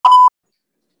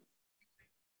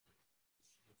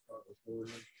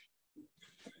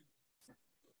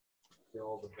Get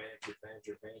all the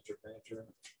banter.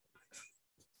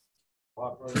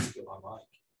 Wow, bro, you get my mic.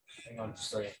 Hang on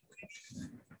just a second.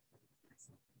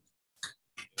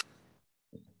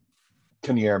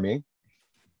 Can you hear me?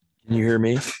 Can you hear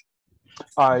me?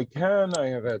 I can. I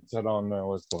have headset on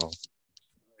now as well.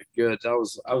 Good. I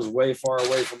was way far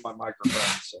away from my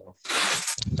microphone, so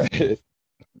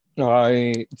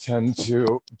I tend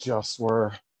to just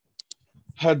wear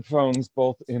headphones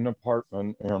both in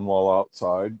apartment and while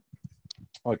outside.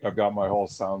 Like I've got my whole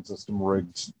sound system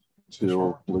rigged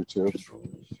to Bluetooth.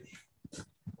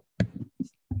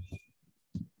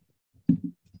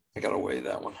 I gotta weigh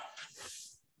that one.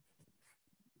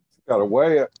 Gotta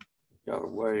weigh it. Gotta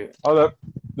weigh it. Oh,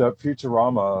 that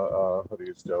Futurama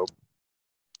hoodie is dope.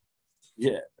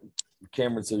 Yeah.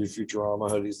 Cameron said your Futurama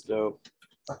hoodie's dope.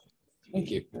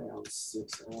 Thank you. Pounds,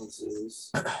 6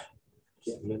 ounces.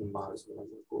 Can't minimize when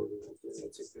I'm recording. Okay,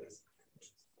 that's okay.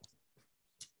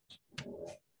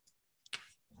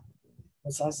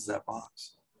 What size is that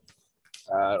box?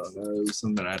 I don't know. It was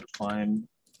something I had to find.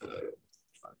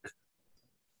 Fuck.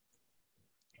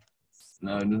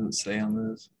 No, it doesn't say on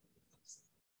this.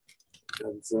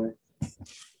 Doesn't say.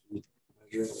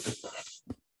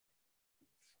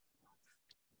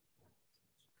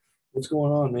 What's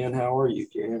going on, man? How are you,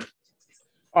 Cam?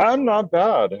 I'm not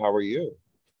bad. How are you?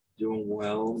 Doing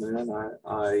well, man.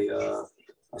 I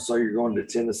saw you're going to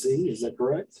Tennessee. Is that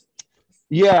correct?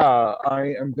 Yeah,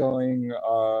 I am going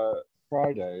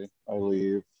Friday. I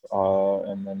leave,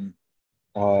 and then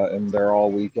and there all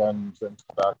weekend and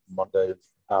come back Monday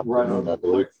afternoon, I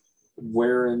believe.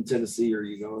 Where in Tennessee are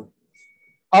you going?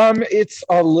 It's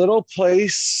a little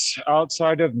place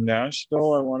outside of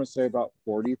Nashville. I want to say about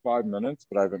 45 minutes,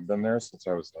 but I haven't been there since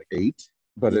I was like 8.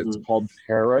 But it's called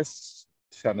Paris,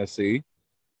 Tennessee.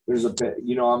 There's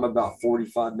I'm about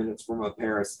 45 minutes from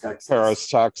Paris, Texas. Paris,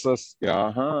 Texas.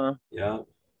 Yeah. Yeah.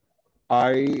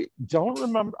 I don't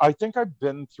remember. I think I've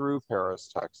been through Paris,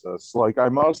 Texas. Like I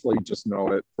mostly just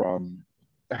know it from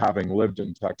having lived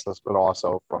in Texas, but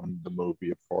also from the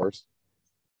movie, of course.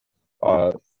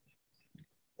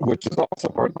 Which is also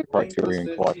part of the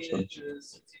Criterion Collection.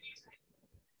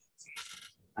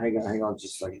 Hang on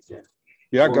just a second, Jen.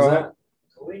 Yeah, go ahead.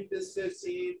 The length is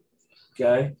 15.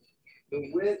 Okay.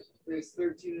 The width is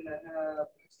 13 and a half.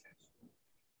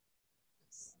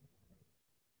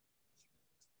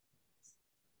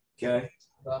 Okay.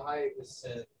 The height is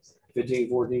 10. 15,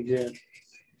 14, 10.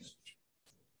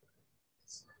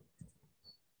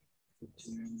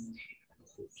 15,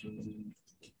 14.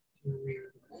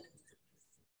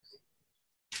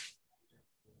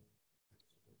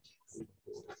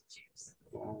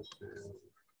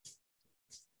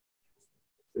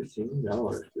 15.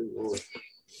 Good Lord.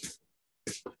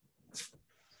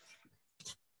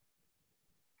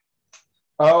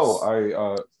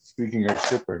 Oh, speaking of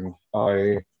shipping,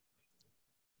 I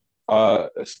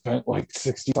spent like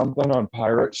 60 something on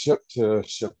pirate ship to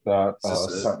ship that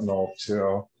Sentinel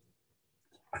to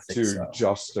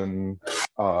Justin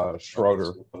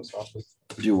Schroeder.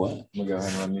 Do what? I'm gonna go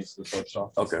ahead and run these to the post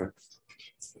office. Okay.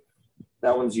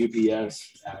 That one's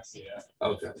UPS. Yeah.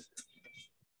 Okay.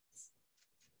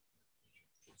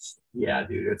 Yeah,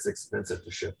 dude, it's expensive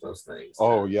to ship those things.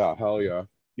 Oh yeah, hell yeah.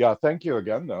 Yeah, thank you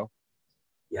again though.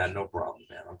 Yeah, no problem,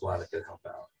 man. I'm glad I could help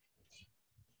out.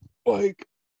 Like,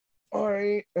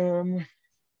 I am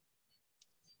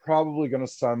probably going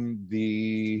to send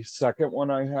the second one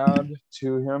I had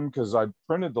to him because I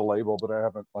printed the label, but I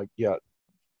haven't like yet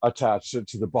attached it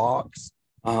to the box.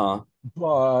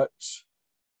 But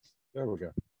there we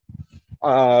go.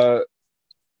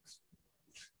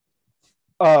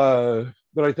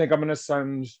 But I think I'm going to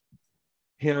send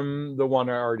him the one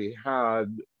I already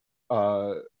had,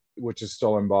 which is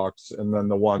still in box, and then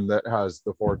the one that has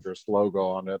the Fortress logo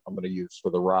on it, I'm going to use for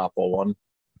the raffle one.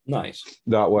 Nice.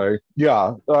 That way,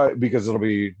 yeah, because it'll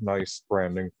be nice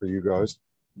branding for you guys.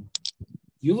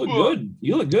 You look good.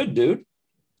 You look good, dude.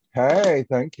 Hey,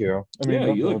 thank you. I mean,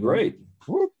 yeah, you look great.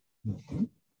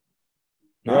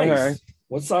 Nice. Okay.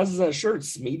 What size is that shirt?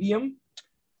 It's medium?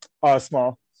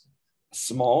 Small.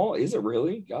 Small? Is it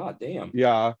really? God damn.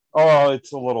 Yeah. Oh,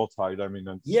 it's a little tight. I mean,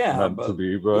 it's meant to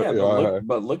be, but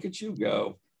but look at you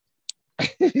go.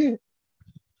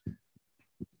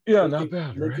 Yeah, not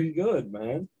bad. Looking good,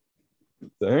 man.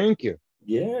 Thank you.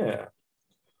 Yeah.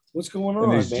 What's going on,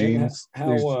 and these man? jeans,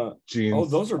 jeans oh,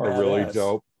 those are really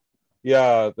dope.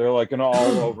 Yeah, they're like an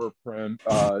all-over print.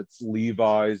 It's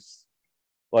Levi's.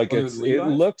 Like it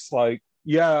looks like,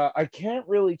 yeah, I can't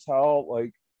really tell.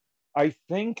 Like, I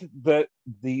think that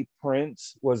the print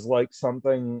was like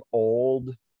something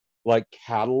old, like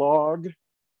catalog,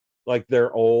 like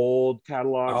their old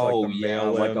catalogs, Oh like the yeah,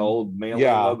 mail like in, an old mailing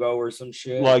yeah, logo or some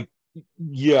shit. like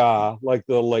yeah, like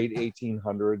the late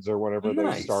 1800s or whenever they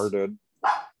Nice. started.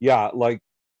 Yeah, like,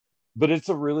 but it's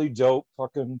a really dope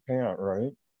fucking pant,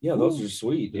 right? Yeah, those are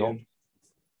sweet, Yep. dude.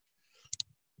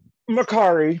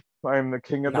 Macari, I'm the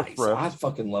king of the Nice. thrift. I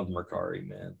fucking love Mercari,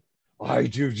 man. I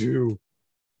do too.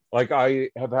 Like I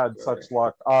have had such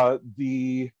luck.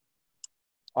 The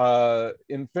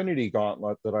Infinity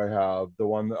Gauntlet that I have, the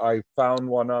one that I found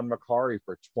one on Macari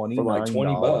for $29. For like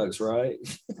 $20, right?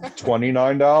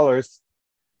 $29.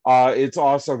 It's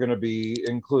also going to be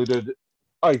included,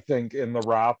 I think, in the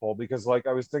raffle because, like,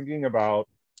 I was thinking about,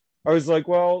 I was like,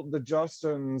 well, the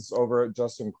Justins over at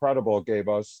Just Incredible gave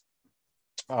us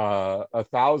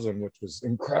 1,000, which was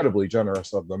incredibly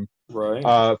generous of them, Right.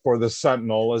 for the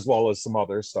Sentinel as well as some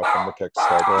other stuff from the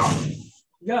Kickstarter.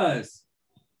 Guys.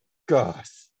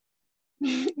 Gus,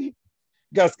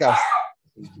 Gus.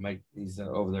 He's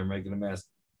over there making a mess.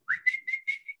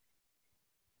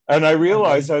 And I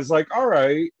realized I was like, all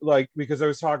right, like because I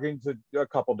was talking to a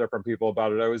couple different people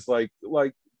about it. I was like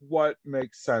what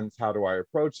makes sense? How do I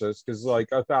approach this? Because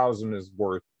like 1,000 is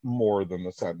worth more than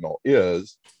the Sentinel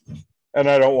is. And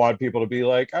I don't want people to be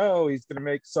like, oh, he's going to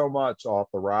make so much off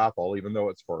the raffle, even though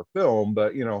it's for a film.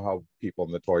 But you know how people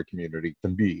in the toy community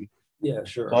can be. Yeah,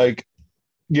 sure. Like,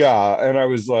 yeah. And I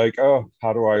was like, oh,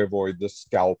 how do I avoid the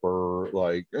scalper?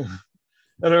 Like,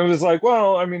 and I was like,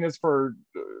 well, I mean, it's for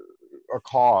a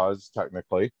cause,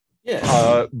 technically.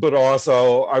 Yeah. But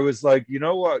also, I was like, you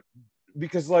know what?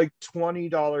 Because like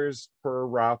 $20 per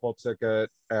raffle ticket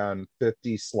and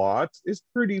 50 slots is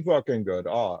pretty fucking good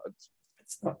odds.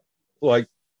 It's not, Like,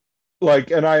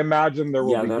 and I imagine there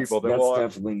will be people that that's will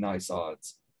definitely nice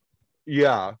odds.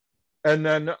 Yeah. And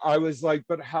then I was like,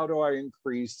 but how do I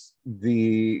increase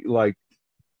the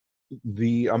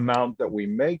amount that we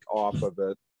make off of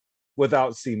it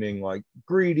without seeming like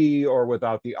greedy or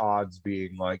without the odds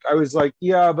being like, I was like,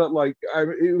 yeah, but like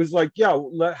it was like, yeah,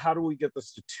 how do we get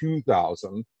this to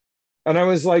 2,000? And I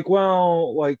was like,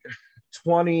 well, like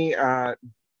 20 at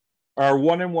our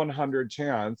 1 in 100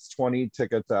 chance, 20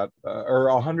 tickets at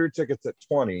or 100 tickets at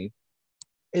 20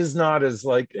 is not as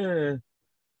like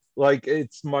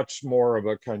it's much more of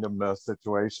a kind of mess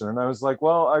situation. And I was like,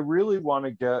 well, I really want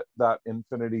to get that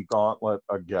Infinity Gauntlet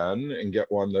again and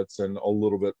get one that's in a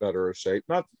little bit better shape.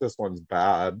 Not that this one's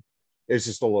bad, it's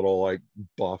just a little like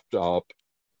buffed up.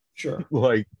 Sure.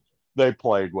 Like they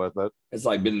played with it. It's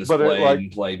like been displayed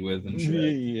and played with and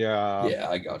shit. Yeah,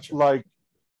 I got you. like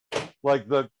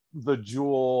the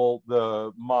jewel,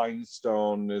 the Mind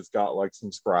Stone has got like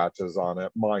some scratches on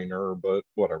it, minor, but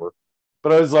whatever.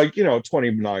 But I was like,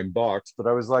 $29. But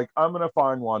I was like, I'm gonna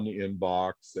find one in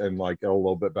box and like a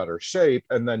little bit better shape,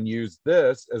 and then use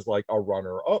this as like a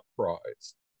runner-up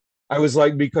prize. I was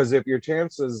like, because if your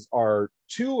chances are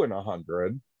 2 in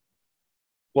 100,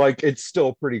 like it's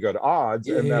still pretty good odds,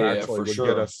 and that actually would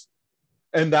get us,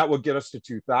 and that would get us to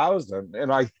 2,000.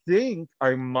 And I think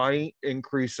I might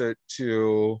increase it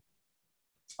to,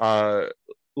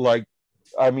 like,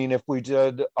 I mean, if we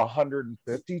did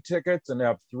 150 tickets and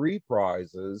have 3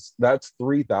 prizes, that's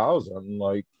 3,000.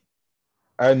 Like,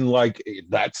 and like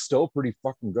that's still pretty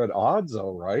fucking good odds,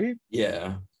 though, right?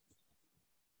 Yeah.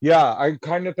 Yeah, I'm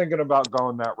kind of thinking about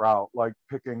going that route, like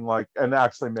picking like and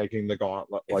actually making the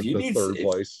gauntlet like the third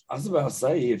place. I was about to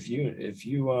say if you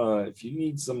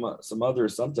need some other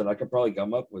something, I could probably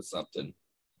come up with something.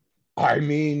 I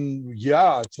mean,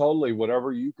 yeah, totally.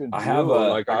 Whatever you can do. I don't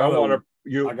want to.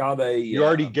 You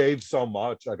already gave so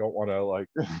much. I don't want to like.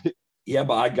 Yeah,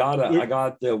 but I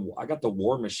got the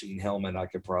War Machine helmet. I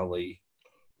could probably.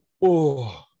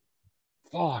 Oh,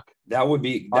 fuck. That would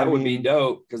be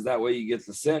dope because that way you get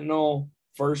the Sentinel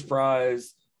first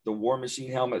prize, the War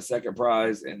Machine helmet second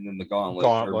prize, and then the Gauntlet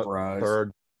third prize.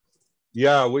 Third.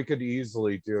 Yeah, we could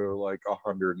easily do like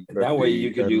 150. That way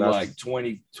you could do like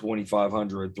 20,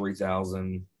 2,500,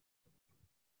 3,000.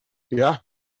 Yeah.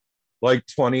 Like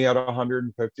 20 at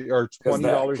 150 or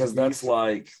 $20. Because that's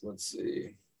like, let's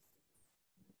see.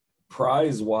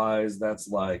 Prize wise, that's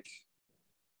like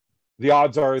the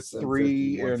odds are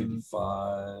 3 and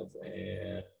 5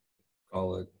 and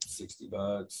call it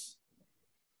 $60.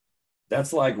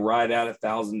 That's like right at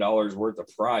 $1,000 worth of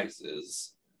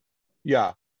prizes.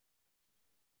 Yeah.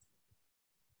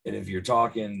 And if you're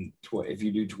talking, if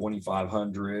you do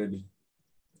 2,500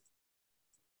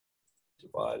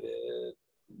 divided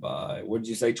by, what did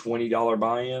you say, $20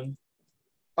 buy-in?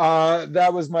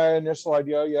 That was my initial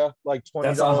idea. Yeah, like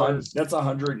 $20. That's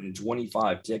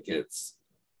 125 tickets.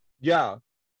 Yeah,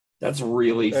 that's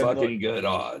really fucking good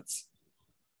odds.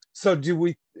 So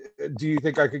do you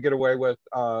think I could get away with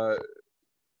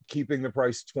keeping the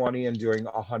price 20 and doing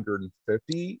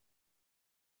 150,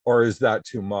 or is that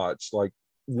too much? Like,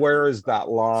 where is that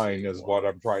line is what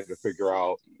I'm trying to figure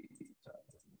out.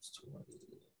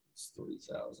 It's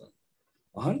 3,000.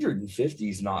 150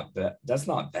 is not bad. That's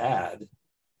not bad.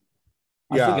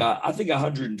 Yeah. I think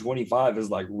 125 is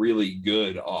like really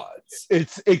good odds.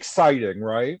 It's exciting,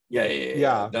 right?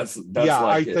 Yeah. That's yeah,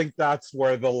 like I think that's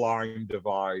where the line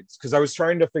divides, because I was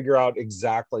trying to figure out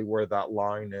exactly where that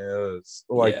line is,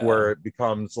 like where it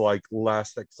becomes like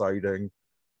less exciting.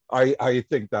 I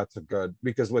think that's a good,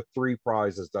 because with 3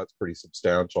 prizes, that's pretty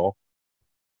substantial.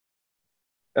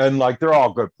 And like they're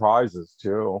all good prizes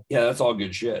too. Yeah, that's all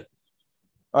good shit.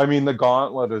 I mean, the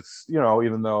gauntlet is,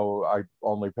 even though I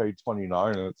only paid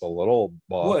 29, and it's a little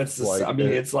buff. Well, it's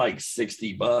it's like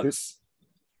 $60.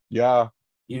 Yeah.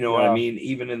 You know what I mean?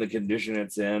 Even in the condition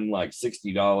it's in, like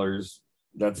 $60,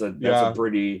 that's a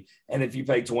pretty, and if you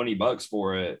pay $20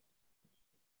 for it.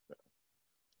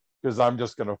 Because I'm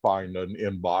just gonna find an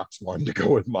inbox one to go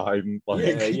with mine. Like,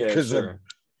 yeah, sure.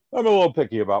 I'm a little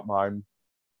picky about mine.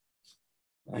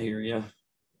 I hear you.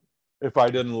 If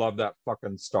I didn't love that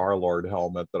fucking Star-Lord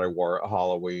helmet that I wore at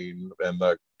Halloween and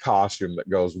the costume that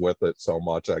goes with it so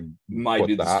much, I might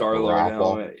do the Star-Lord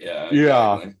helmet. Yeah.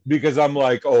 Exactly. Because I'm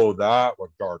like, oh, that would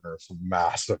garner some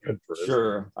massive interest.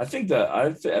 Sure. I think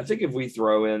if we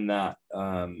throw in that,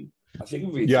 throw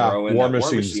in War that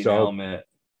Machine helmet,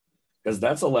 because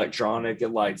that's electronic, it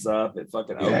lights up, it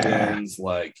fucking opens,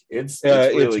 like it's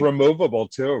really, it's removable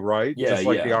too, right? Yeah, just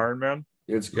like the Iron Man.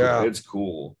 It's cool. Yeah. It's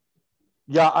cool.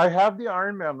 Yeah, I have the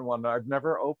Iron Man one. I've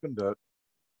never opened it.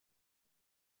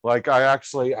 Like, I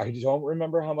don't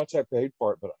remember how much I paid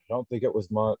for it, but I don't think it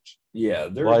was much. Yeah,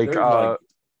 they're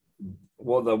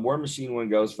well, the War Machine one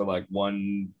goes for like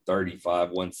 135,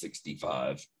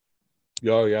 165.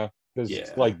 Oh yeah,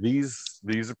 because like these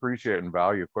appreciate in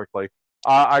value quickly.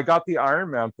 I got the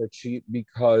Iron Man for cheap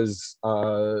because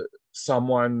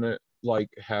someone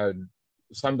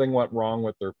something went wrong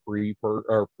with their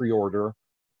pre-order.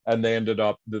 And they ended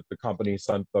up that the company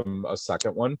sent them a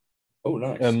second one. Oh,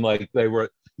 nice. And like they were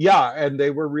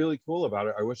really cool about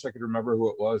it. I wish I could remember who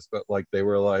it was, but like they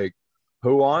were like,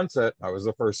 who wants it? I was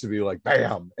the first to be like,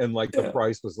 bam. And like the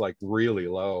price was like really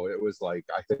low. It was like,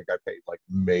 I think I paid like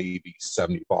maybe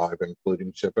 75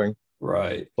 including shipping.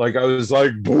 Right. Like I was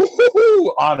like,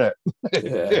 boo on it.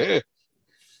 Yeah.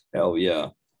 Hell yeah.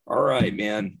 All right,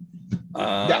 man.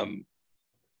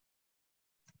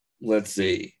 Let's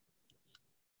see.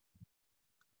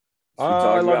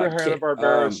 I love your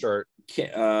Hanna-Barbera shirt.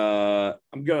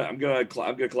 I'm gonna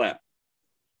clap.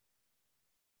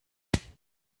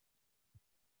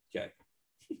 Okay.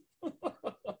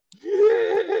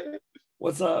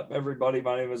 What's up, everybody?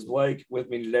 My name is Blake. With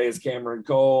me today is Cameron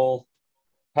Cole.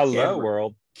 Hello,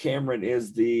 world. Cameron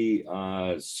is the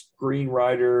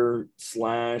screenwriter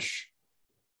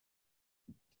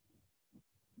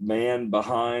 / man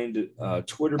behind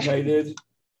Twitter Pated.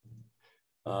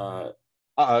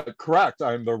 Correct.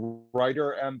 I'm the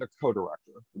writer and the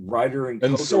co-director. Writer and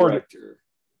co-director.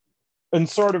 And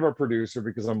sort of a producer,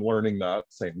 because I'm learning that at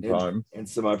the same time. And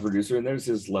semi-producer. And there's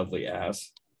his lovely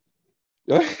ass.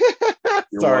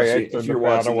 Sorry, if you're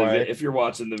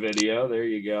watching the video, there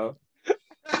you go.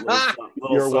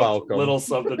 You're welcome. Little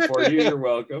something for you. You're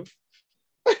welcome.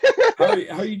 How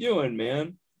are you doing,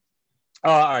 man?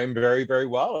 I'm very, very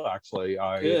well, actually.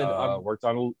 I worked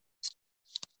on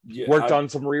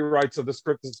some rewrites of the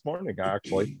script this morning,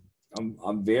 actually.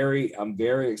 I'm very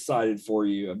excited for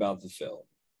you about the film.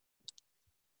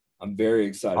 I'm very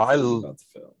excited about the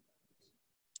film.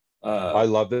 I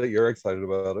love that you're excited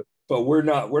about it. But we're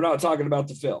not talking about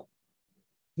the film.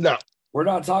 No. We're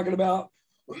not talking about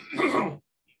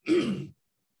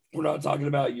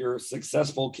your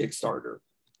successful Kickstarter.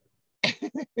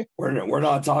 We're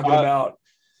not talking about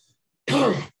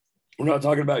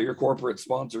your corporate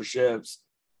sponsorships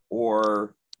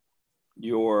or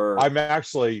your. I'm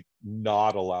actually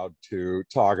not allowed to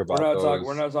talk about those.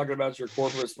 We're not talking about your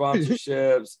corporate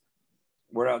sponsorships.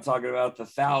 We're not talking about the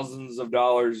thousands of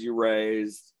dollars you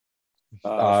raised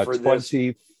for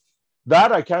 20. This.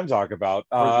 That I can talk about.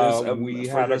 We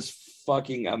had this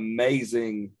fucking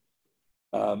amazing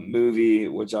movie,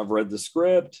 which I've read the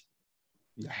script,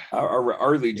 our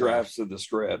early drafts of the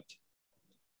script,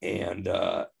 and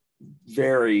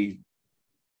very,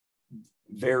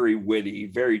 very witty,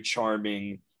 very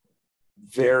charming,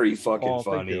 very fucking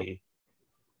funny,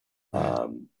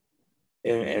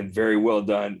 and very well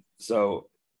done. So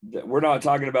we're not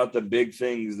talking about the big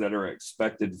things that are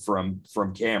expected from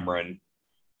Cameron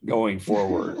going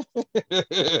forward.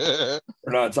 We're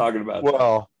not talking about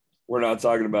that. We're not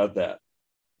talking about that.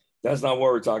 That's not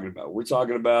what we're talking about. We're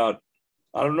talking about,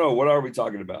 I don't know, what are we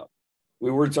talking about?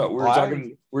 We were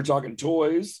talking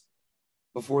toys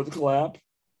before the clap.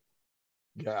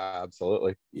 Yeah,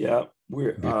 absolutely. Yeah,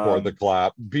 we're Before the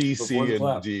clap. before the BC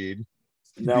clap. indeed.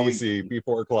 Now BC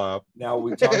before clap. Now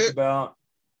we talked about.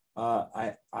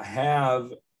 I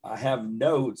have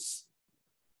notes.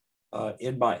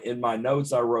 In my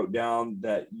notes, I wrote down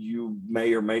that you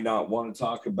may or may not want to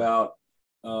talk about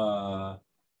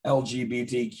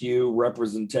LGBTQ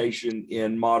representation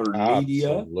in modern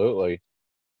media. Absolutely.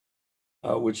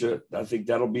 Which I think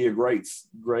that'll be a great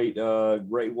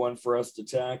one for us to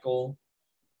tackle.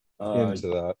 Into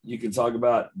that. You can talk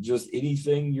about just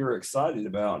anything you're excited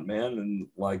about, man, and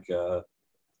like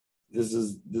this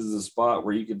is a spot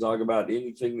where you can talk about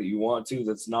anything that you want to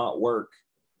that's not work.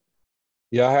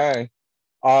 Yeah, hey.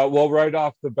 Well, right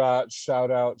off the bat, shout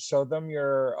out, show them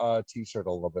your t-shirt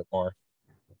a little bit more.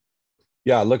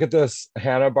 Yeah, look at this,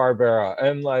 Hanna-Barbera,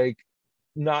 and like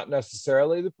not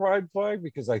necessarily the pride flag,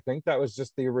 because I think that was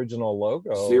just the original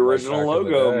logo. It's the original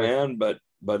logo, man, but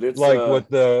it's like with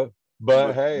the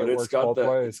but hey, but it it's works got both the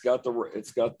ways.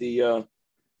 it's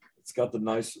got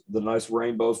the nice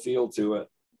rainbow feel to it.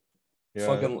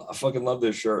 Yeah. I fucking love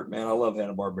this shirt, man. I love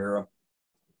Hanna-Barbera.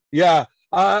 Yeah.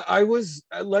 I was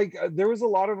like, there was a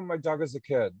lot of them I dug as a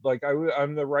kid. Like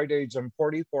I'm the right age. I'm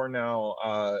 44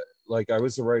 now. Like I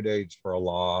was the right age for a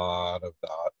lot of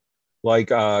that. Like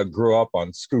grew up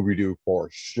on Scooby-Doo for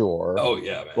sure. Oh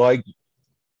yeah, man. Like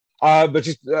but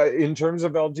just in terms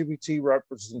of LGBT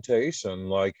representation,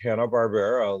 like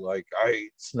Hanna-Barbera, like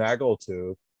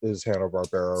Snaggletooth is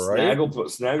Hanna-Barbera, right?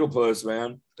 Snagglepuss,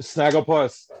 man.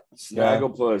 Snagglepuss.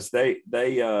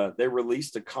 They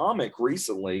released a comic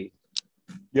recently.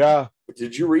 Yeah.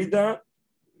 Did you read that?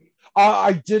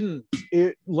 I didn't.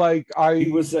 It like he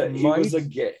was a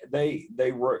gay.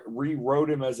 They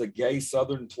rewrote him as a gay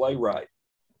Southern playwright.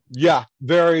 Yeah,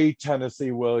 very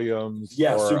Tennessee Williams.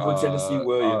 Yeah, super Tennessee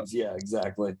Williams. Yeah,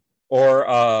 exactly.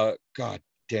 Or God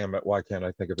damn it, why can't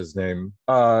I think of his name?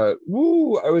 I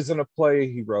was in a play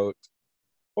he wrote.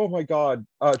 Oh my God,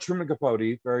 Truman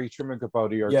Capote, very Truman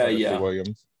Capote or Tennessee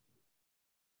Williams.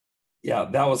 Yeah,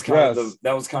 that was kind of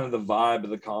the vibe of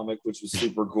the comic, which was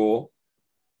super cool.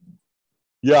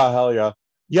 Yeah, hell yeah.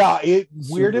 Yeah, it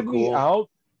weirded me out.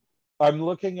 I'm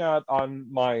looking at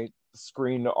on my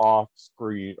screen off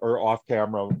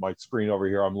camera, my screen over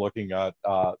here, I'm looking at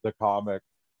the comic,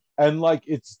 and like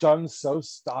it's done so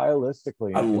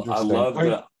stylistically.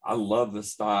 I love the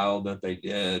style that they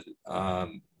did.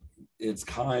 It's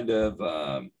kind of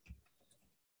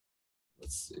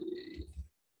let's see.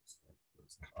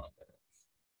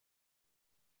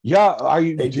 Yeah,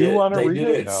 I do want to read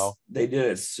it now. They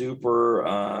did it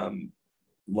super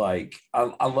like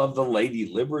I love the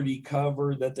Lady Liberty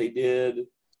cover that they did.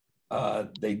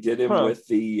 They did him with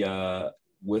the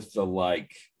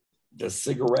like the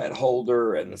cigarette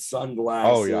holder and the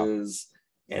sunglasses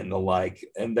and the like,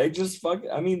 and they just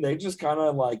they just kind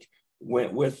of like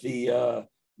went with the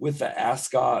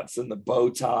ascots and the bow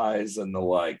ties and the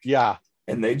like. Yeah.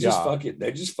 And they just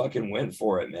fucking went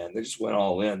for it, man. They just went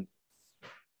all in.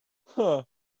 Huh.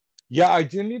 Yeah, I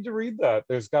do need to read that.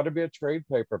 There's got to be a trade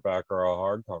paperback or a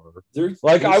hardcover. There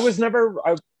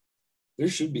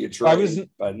should be a trade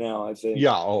by now, I think.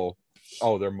 Yeah. Oh,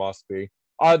 there must be.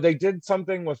 They did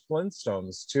something with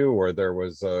Flintstones too, where there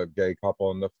was a gay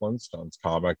couple in the Flintstones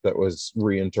comic that was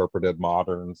reinterpreted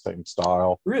modern, same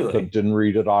style. Really? But didn't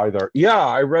read it either. Yeah,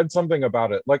 I read something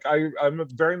about it. Like I'm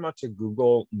very much a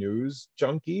Google News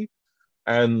junkie,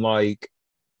 and like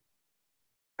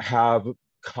have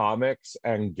comics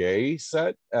and gay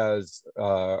set as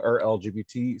or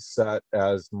LGBT set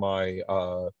as my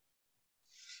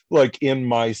like in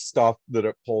my stuff that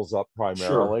it pulls up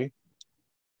primarily. Sure.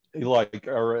 Like,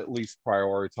 or at least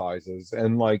prioritizes,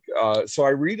 and like so I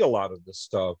read a lot of this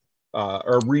stuff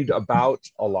or read about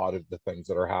a lot of the things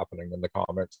that are happening in the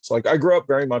comics. Like I grew up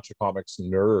very much a comics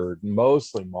nerd,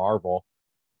 mostly Marvel,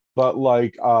 but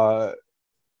like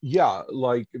yeah,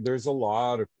 like there's a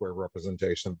lot of queer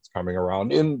representation that's coming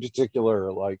around. In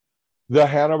particular, like the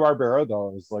Hanna-Barbera,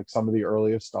 though, is like some of the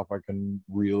earliest stuff I can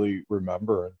really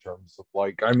remember in terms of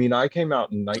like, I mean, I came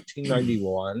out in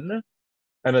 1991,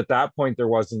 and at that point there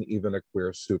wasn't even a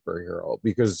queer superhero,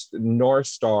 because North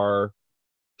Star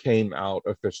came out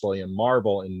officially in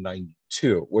Marvel in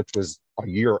 92, which was a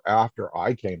year after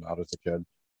I came out as a kid.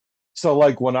 So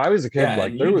like when I was a kid,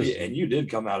 like you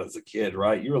did come out as a kid,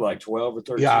 right? You were like 12 or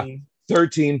 13. Yeah,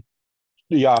 13.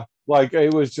 Yeah, like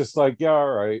it was just like, yeah,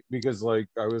 all right, because like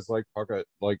I was like, fuck it,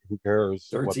 like who cares?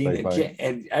 13,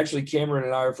 and actually Cameron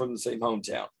and I are from the same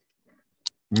hometown.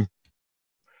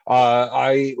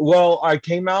 I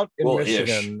came out in Well,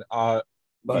 Michigan.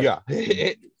 But Yeah.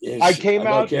 ish. I came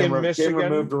know out in Cameron Michigan.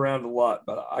 moved around a lot,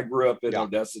 but I grew up in Yeah.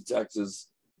 Odessa, Texas.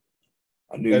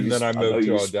 I knew And you. then I know moved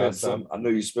to you spent Odessa. some. I knew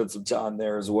you spent some time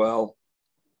there as well.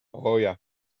 Oh yeah.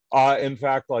 In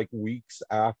fact, like weeks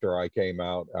after I came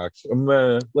out,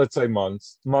 actually, let's say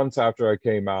months after I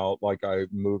came out, like I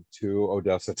moved to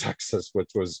Odessa, Texas, which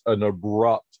was an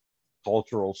abrupt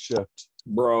cultural shift.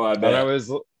 Bro, I And I bet.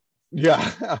 was,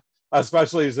 yeah,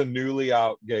 especially as a newly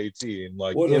out gay teen,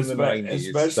 like Well, in the 90s.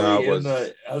 especially That in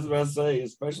the, I was about to say,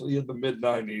 especially in the mid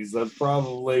 '90s. That's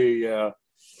probably,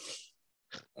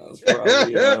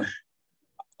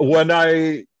 when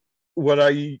I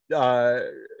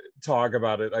talk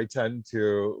about it, I tend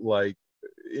to like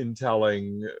in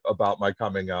telling about my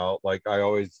coming out, like I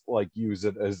always like use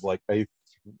it as like a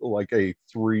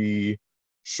 3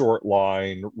 short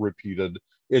line repeated.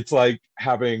 It's like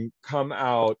having come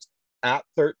out at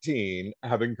 13,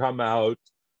 having come out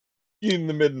in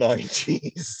the mid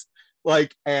 90s,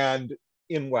 like, and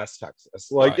in West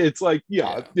Texas. Like, Right. it's like,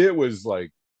 yeah, it was a lot.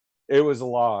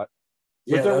 But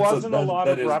yeah, there wasn't a lot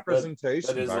of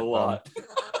representation. That is back a lot.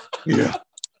 Yeah.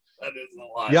 That is a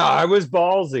lot. Yeah, I was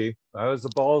ballsy. I was a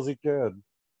ballsy kid.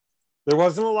 There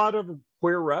wasn't a lot of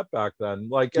queer rep back then.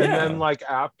 Like, and then like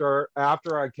after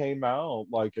I came out,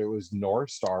 like it was North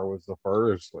Star was the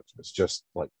first, which was just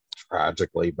like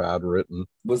tragically bad written.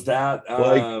 Was that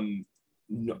Like,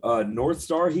 North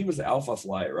Star? He was Alpha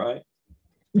Flight, right?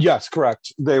 yes,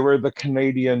 correct. They were the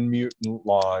Canadian mutant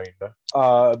line.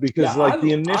 Because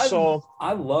the initial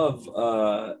I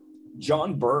love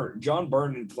John Byrne. John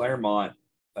Byrne in Claremont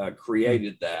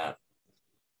created that.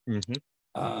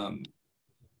 Mm-hmm.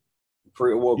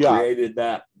 Created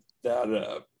that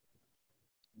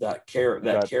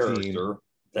character. Team.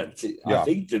 I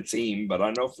think the team, but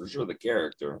I know for sure the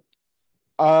character.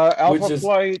 Alpha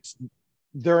Flight,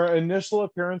 their initial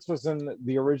appearance was in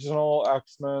the original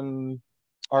X-Men,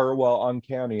 or well,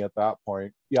 Uncanny at that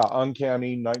point. Yeah,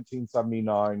 Uncanny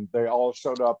 1979. They all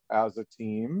showed up as a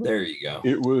team. There you go.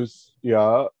 It was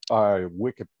Wikipedia.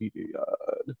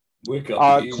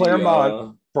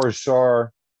 Claremont for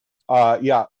sure.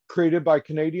 Created by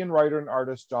Canadian writer and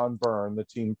artist John Byrne. The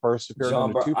team first appeared in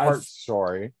a 2-part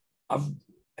story. I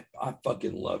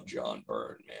fucking love John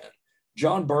Byrne, man.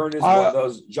 John Byrne is one of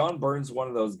those. John Byrne's one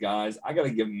of those guys. I got to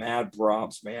give mad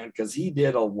props, man, because he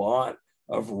did a lot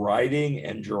of writing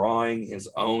and drawing his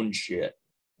own shit.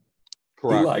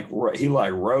 Correct. He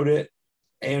wrote it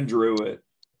and drew it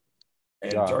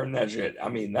and turned that shit. I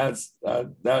mean, that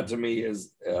to me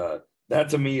is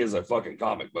a fucking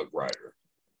comic book writer.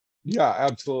 Yeah,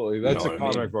 absolutely. That's a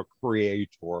comic book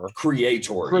creator. Yes.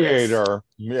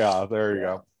 Yeah, there you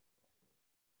go.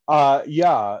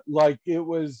 Like it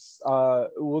was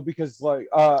because like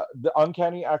the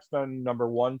Uncanny X-Men number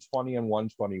 120 and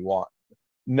 121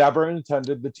 never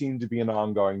intended the team to be an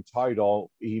ongoing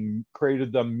title. He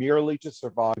created them merely to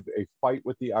survive a fight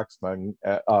with the X-Men,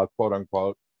 quote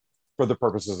unquote, for the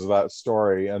purposes of that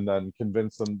story, and then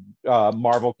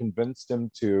Marvel convinced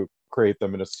him to create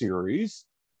them in a series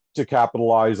to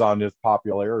capitalize on his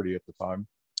popularity at the time.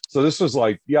 So this was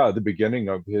like, the beginning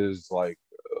of his like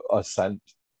ascent,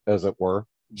 as it were.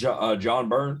 John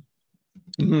Byrne.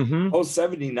 Mm-hmm.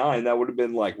 79. That would have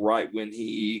been like right when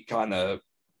he kind of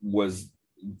was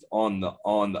on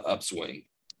the upswing.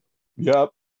 Yep.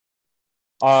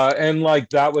 And like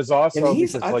that was also I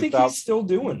think he's still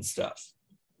doing stuff.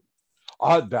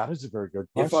 That is a very good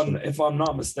question. If I'm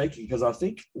not mistaken, because I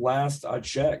think last I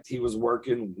checked, he was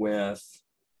working with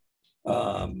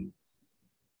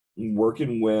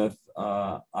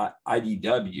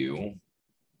IDW,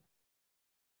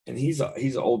 and he's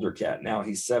an older cat now.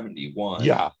 He's 71.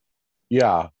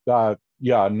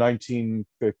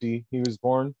 1950 he was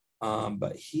born.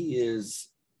 But he is,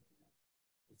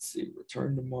 let's see,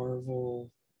 Return to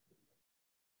Marvel,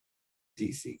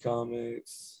 DC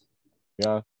Comics.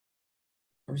 Yeah.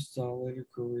 Versatile later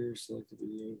career, selected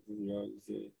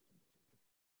videography.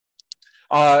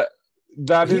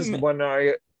 That is when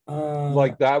I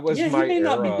like that was my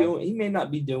era. He may not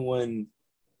be doing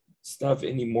stuff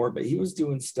anymore, but he was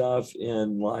doing stuff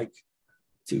in like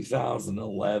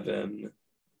 2011.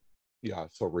 Yeah,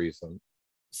 so recent.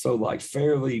 So like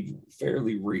fairly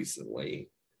recently.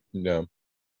 No.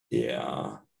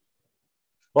 Yeah.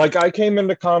 Like I came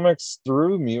into comics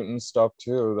through mutant stuff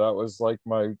too. That was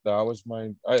my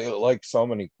like so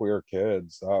many queer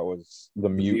kids. That was the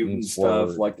mutant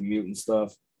stuff, like the mutant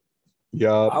stuff.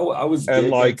 Yeah. I was and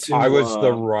like I was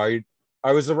the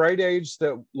right age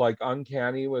that like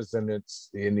Uncanny was in its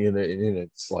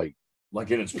like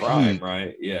in its prime,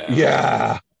 right?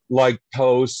 Yeah. like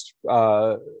post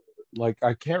like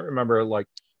I can't remember, like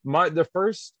the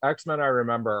first X-Men I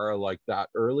remember are like that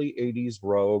early 80s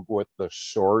Rogue with the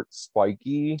short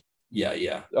spiky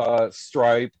Yeah.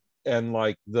 stripe and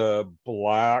like the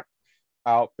black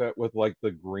outfit with like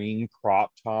the green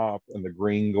crop top and the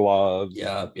green gloves,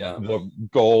 Yeah. the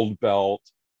gold belt.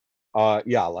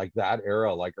 Yeah, like that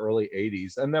era, like early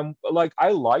 80s. And then like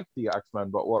I liked the X-Men,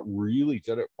 but what really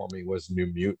did it for me was New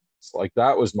Mutants. Like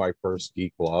that was my first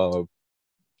geek love.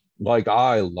 Like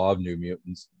I love New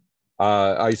Mutants.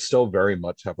 I still very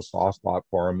much have a soft spot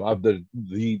for them. Of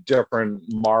the different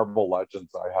Marvel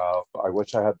Legends I have, I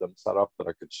wish I had them set up that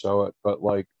I could show it, but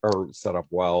like, or set up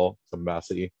well. It's a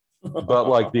messy, but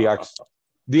like the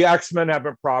X-Men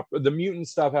haven't the mutant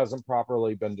stuff hasn't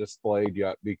properly been displayed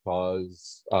yet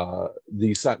because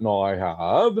the Sentinel I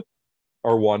have,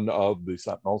 or one of the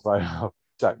Sentinels I have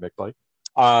technically,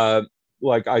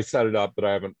 like I set it up, but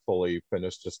I haven't fully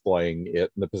finished displaying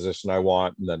it in the position I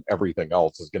want, and then everything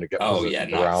else is going to get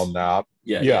positioned around that.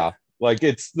 Yeah. Like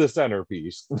it's the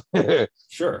centerpiece.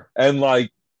 Sure. And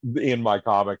like in my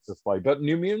comics display, but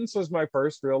New Mutants was my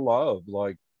first real love.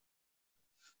 Like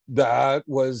that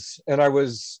was, and I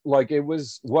was like, it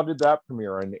was, what did that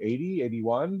premiere in 80,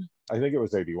 81? I think it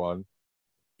was 81.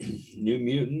 New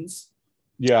Mutants.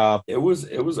 Yeah. It was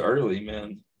early,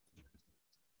 man.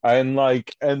 And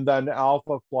like, and then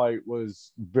Alpha Flight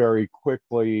was very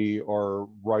quickly or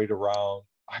right around,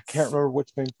 I can't remember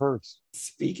which came first.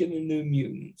 Speaking of New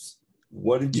Mutants,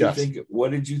 what did you think?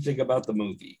 What did you think about the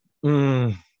movie?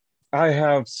 I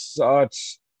have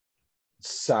such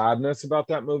sadness about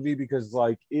that movie because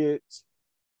like it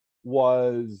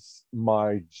was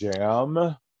my jam.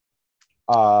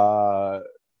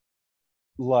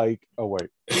 Like, oh wait,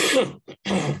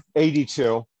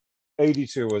 82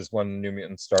 was when New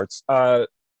Mutant starts.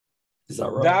 Is that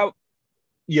right?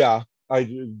 Yeah,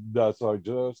 that's what I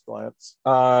just glanced.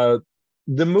 The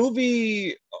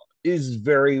movie is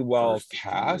very well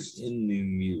cast. In New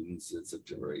Mutants in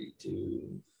September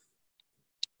 82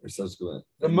 or subsequent.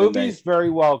 The movie's very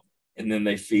well, and then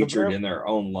they featured in their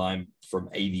own line from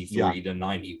 83 to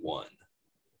 91.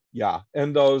 Yeah,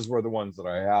 and those were the ones that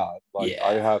I had. Like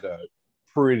I had a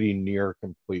pretty near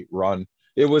complete run.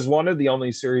 It was one of the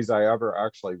only series I ever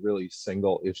actually really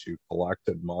single issue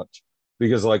collected much,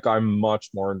 because like I'm much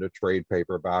more into trade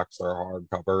paperbacks or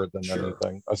hardcover than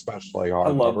anything, especially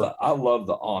hardcover. I love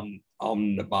the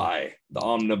omnibuy, the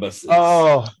omnibuses.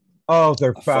 Oh,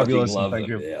 they're fabulous. Thank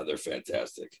you. Yeah, they're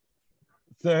fantastic.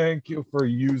 Thank you for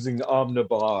using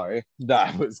omnibuy.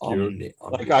 That was cute.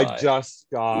 Like I just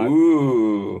got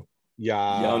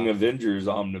Young Avengers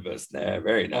omnibus.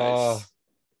 Very nice.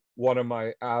 One of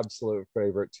my absolute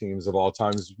favorite teams of all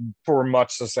times, for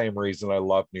much the same reason I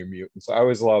love New Mutants. I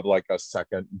always love like a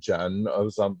second gen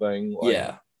of something.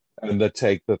 Like, and the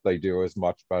take that they do is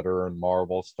much better in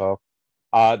Marvel stuff.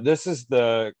 This is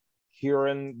the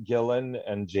Kieran Gillen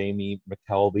and Jamie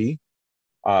McKelvey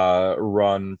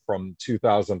run from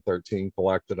 2013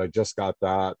 collected. I just got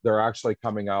that. They're actually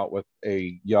coming out with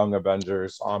a Young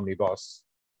Avengers omnibus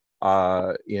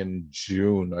in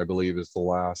June, I believe is the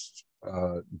last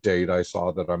date I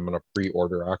saw that I'm going to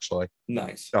pre-order actually.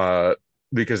 Nice.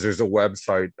 Because there's a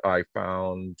website I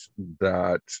found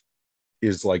that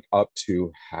is like up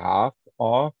to half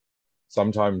off,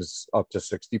 sometimes up to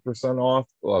 60% off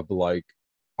of like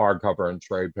hardcover and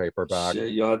trade paperback.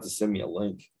 Shit, you'll have to send me a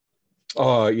link.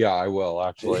 Yeah, I will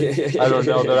actually. I don't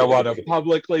know that I want to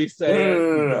publicly say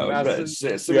it.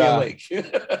 Send me a link.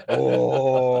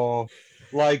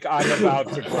 Like I'm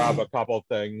about to grab a couple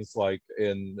things like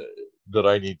in that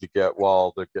I need to get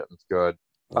while they're getting good.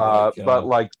 But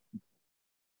like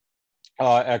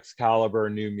Excalibur,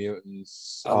 New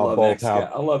Mutants, I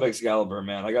love Excalibur,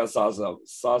 man. I got a soft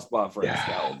spot for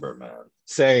Excalibur, man.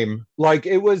 Same. Like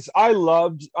I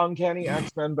loved Uncanny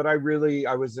X-Men, but I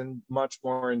was much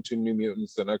more into New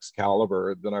Mutants and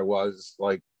Excalibur than I was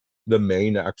like the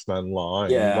main X-Men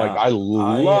line. Yeah, like I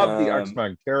love the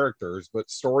X-Men characters, but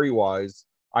story-wise,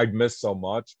 I'd missed so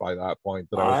much by that point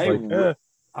that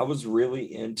I was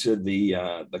really into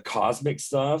the cosmic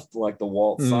stuff, like the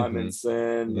Walt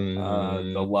Simonson, the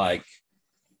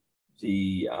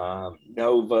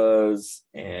Novas,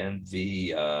 and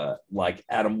the like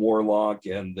Adam Warlock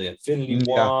and the Infinity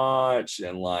Watch,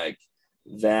 and like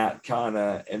that kind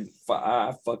of. And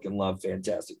I fucking love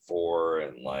Fantastic Four,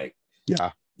 and like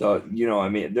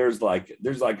there's like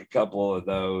a couple of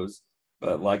those,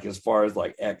 but like as far as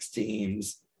like X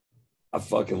teams, I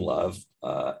fucking love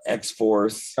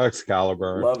X-Force,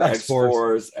 Excalibur, love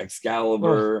X-Force,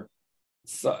 Excalibur.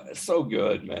 So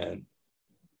good, man.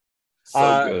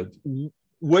 So good.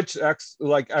 Which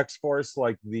X-Force,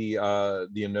 like the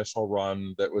initial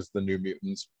run that was the New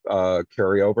Mutants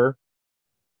carryover?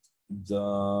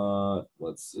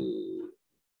 Let's see.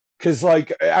 Because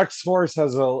like X-Force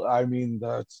has I mean,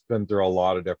 that's been through a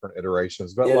lot of different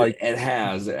iterations, but It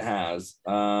has. Let's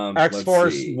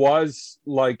X-Force see. was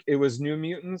like, it was New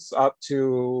Mutants up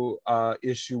to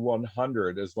issue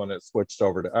 100 is when it switched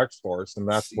over to X-Force, and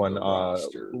that's See when the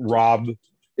roster. Rob,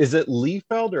 is it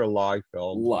Liefeld or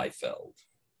Liefeld? Liefeld.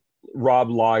 Rob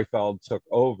Liefeld took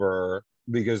over,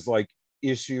 because like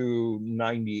issue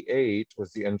 98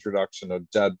 was the introduction of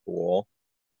Deadpool.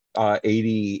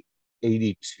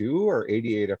 82 or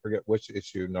 88, I forget which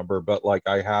issue number, but like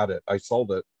I had it, I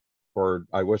sold it for,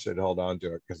 I wish I'd held on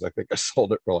to it, because I think I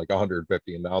sold it for like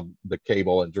 150, and now the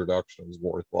Cable introduction is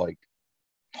worth like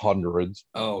hundreds.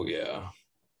 Oh yeah.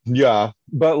 Yeah,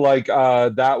 but like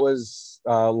that was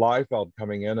Liefeld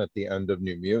coming in at the end of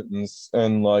New Mutants,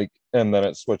 and then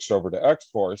it switched over to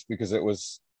X-Force, because it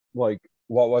was like,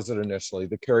 what was it initially?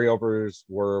 The carryovers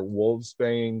were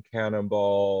Wolfsbane,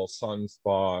 Cannonball,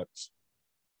 Sunspot.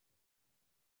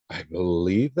 I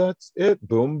believe that's it.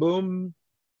 Boom Boom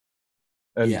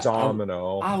and Yeah,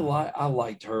 Domino. I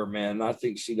liked her, man. I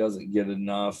think she doesn't get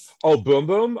enough. Oh, Boom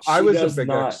Boom. I was a does big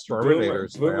not.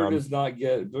 Exterminators Boomer fan. does not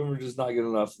get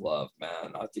enough love,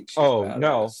 man. I think she's Oh, badass.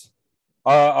 no.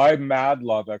 I mad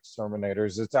love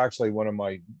Exterminators. It's actually one of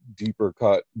my deeper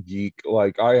cut geek.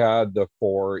 Like, I had the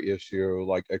 4-issue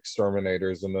like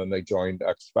Exterminators, and then they joined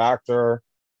X Factor,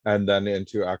 and then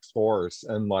into X-Force,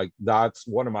 and like that's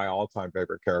one of my all-time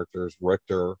favorite characters.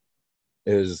 Richter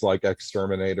is like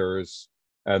Exterminators,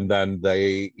 and then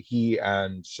he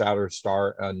and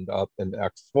Shatterstar end up in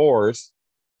X-Force,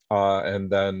 and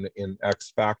then in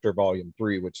X Factor Volume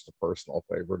 3, which is a personal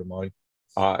favorite of mine.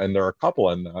 And there are a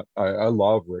couple in that. I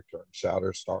love Richter and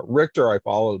Shatterstar. Richter I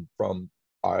followed from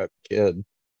a kid.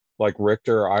 Like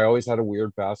Richter, I always had a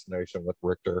weird fascination with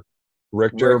Richter.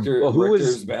 Richter's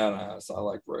badass. I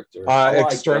like Richter.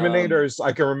 Exterminators,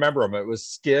 I can remember them. It was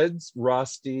Skids,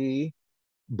 Rusty,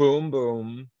 Boom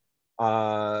Boom.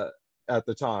 At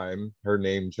the time, her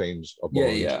name changed a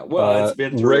bunch. Yeah. Well, it's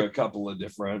been through a couple of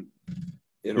different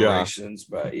iterations,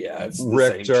 but yeah, it's the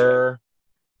Richter.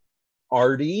 Same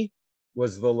Artie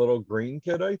was the little green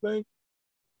kid, I think.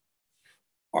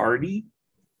 Artie?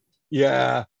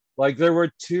 Yeah. Like there were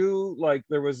two, like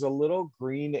there was a little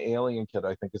green alien kid,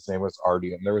 I think his name was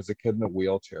Artie, and there was a kid in a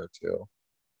wheelchair too.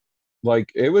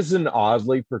 Like it was an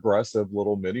oddly progressive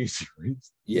little mini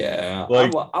series. Yeah,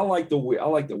 like I like the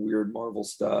weird Marvel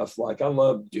stuff. Like I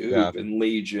love Dupe and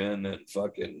Legion and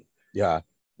fucking that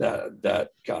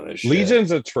kind of shit.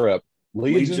 Legion's a trip.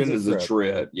 Legion is a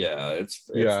trip. Yeah, it's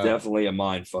definitely a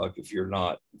mind fuck if you're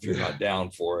not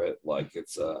down for it. Like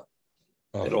it's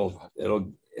it'll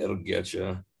get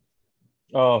you.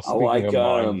 Oh, speaking of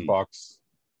mind fucks,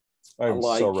 I'm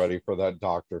so ready for that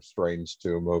Doctor Strange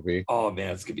 2 movie. Oh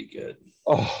man, it's gonna be good.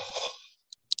 Oh,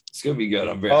 it's gonna be good.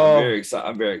 I'm very excited.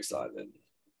 I'm very excited.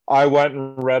 I went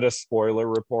and read a spoiler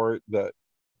report that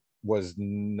was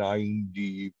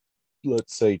 90,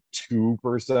 let's say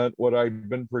 2% what I'd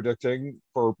been predicting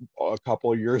for a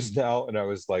couple of years now, and I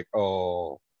was like,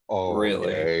 oh,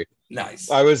 really? Okay. Nice.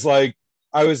 I was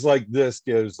like, this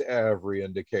gives every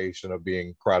indication of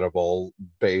being credible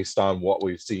based on what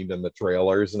we've seen in the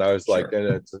trailers. And I was like,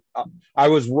 and I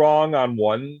was wrong on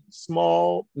one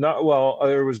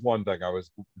there was one thing I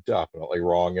was definitely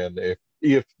wrong in,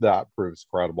 if that proves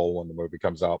credible when the movie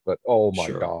comes out. But oh my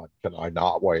God, can I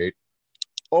not wait?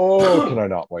 Oh, can I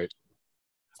not wait?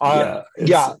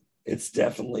 It's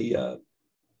definitely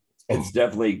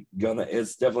gonna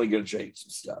change some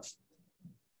stuff.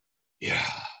 Yeah.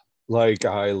 Like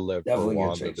I lived for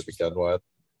Wanda to begin with.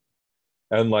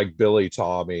 And like Billy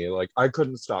Tommy, like I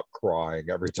couldn't stop crying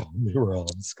every time they were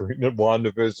on screen in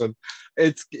WandaVision.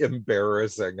 It's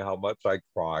embarrassing how much I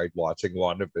cried watching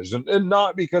WandaVision. And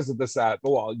not because of the sad,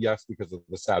 well, yes, because of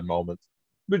the sad moments,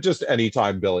 but just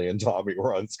anytime Billy and Tommy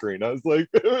were on screen, I was like,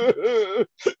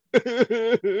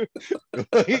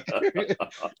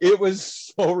 it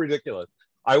was so ridiculous.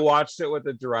 I watched it with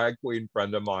a drag queen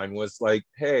friend of mine, was like,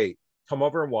 hey, come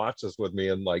over and watch this with me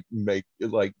and like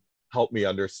help me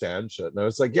understand shit. And I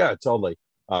was like, yeah, totally.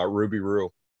 Ruby Roo.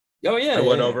 Oh yeah. I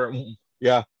went over.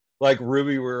 Yeah. Like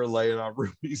Ruby, we were laying on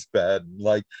Ruby's bed.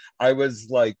 Like I was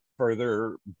like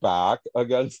further back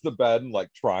against the bed and like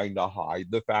trying to hide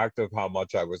the fact of how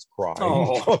much I was crying.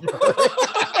 Oh.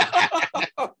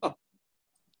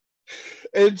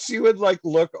 And she would like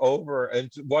look over,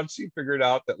 and once she figured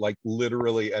out that like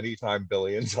literally anytime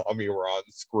Billy and Tommy were on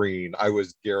screen, I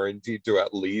was guaranteed to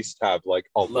at least have like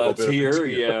a little bit of a tear.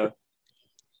 Yeah.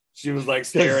 She was like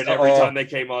staring every time they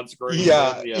came on screen.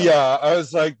 Yeah. I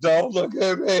was like, don't look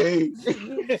at me.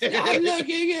 Stop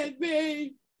looking at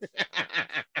me.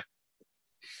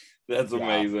 That's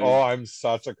amazing. Oh, I'm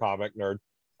such a comic nerd.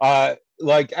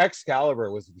 Like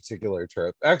Excalibur was a particular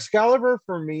trip. Excalibur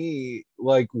for me,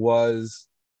 like, was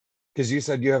because you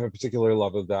said you have a particular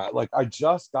love of that. Like, I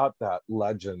just got that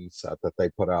Legend set that they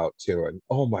put out too, and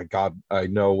oh my god, I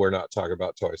know we're not talking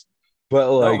about toys,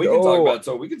 but like, we can talk about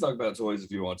toys. We can talk about toys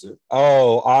if you want to.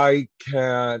 Oh, I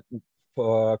can't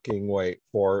fucking wait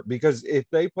for it, because if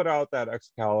they put out that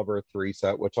Excalibur 3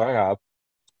 set, which I have,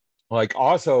 like,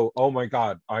 also, oh my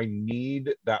god, I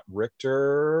need that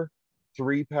Richter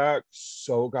 3-pack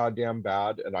so goddamn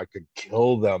bad, and I could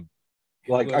kill them.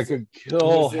 Like, I could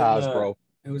kill Hasbro.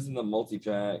 It was in the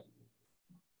multi-pack.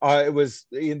 It was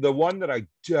in the one that I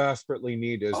desperately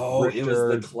need is Richter, it was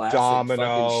the classic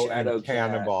Domino, and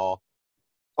Cannonball.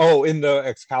 Oh, in the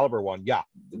Excalibur one, yeah.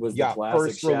 It was the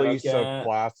first release of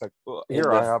classic.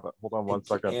 Here, I have it. Hold on one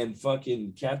second. And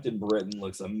fucking Captain Britain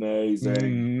looks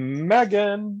amazing.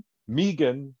 Megan.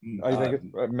 I think it's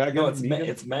Megan. No, it's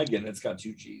Megan. It's got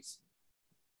 2 G's.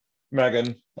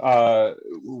 Megan.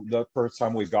 The first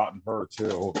time we've gotten her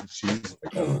too. She's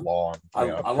like a long.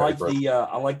 I like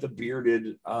the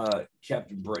bearded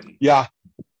Captain Britain. Yeah.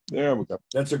 There we go.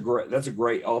 That's a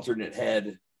great alternate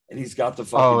head. And he's got the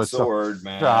fucking sword,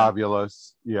 man.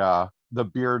 Fabulous. Yeah. The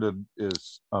bearded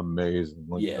is amazing.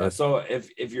 So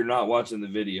if you're not watching the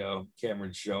video,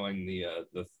 Cameron's showing the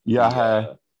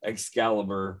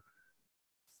Excalibur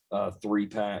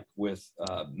 3-pack with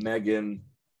Megan,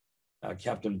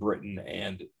 Captain Britain,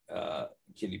 and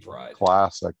Kitty Pryde.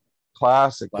 Classic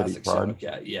Kitty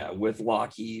Pryde. Yeah, with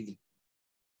Lockheed.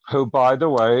 Who, by the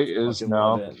way, is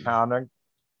now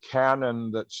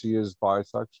canon that she is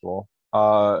bisexual.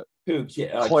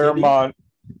 Claremont.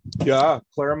 Yeah,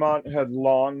 Claremont had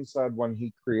long said when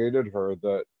he created her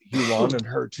that he wanted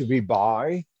her to be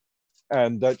bi,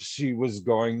 and that she was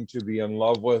going to be in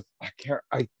love with,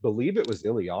 I believe it was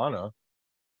Illyana,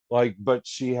 like, but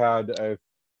she had a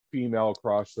female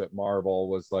crush that Marvel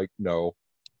was like, no.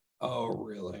 Oh,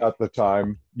 really? At the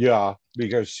time, yeah,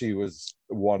 because she was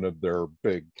one of their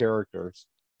big characters.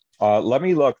 Let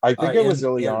me look. I think it was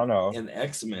Illyana in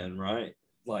X-Men, right?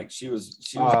 Like she was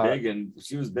big in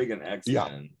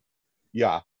X-Men.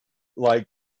 Yeah. Like,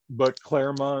 but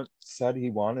Claremont said he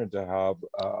wanted to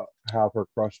have her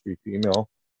crush be female.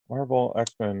 Marvel,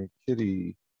 X-Men,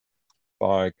 Kitty.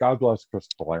 By God bless Chris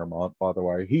Claremont, by the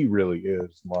way. He really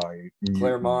is my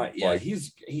Claremont. Yeah,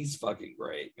 he's fucking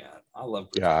great, man. I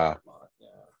love Chris Claremont.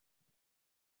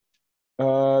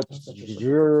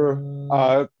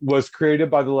 Was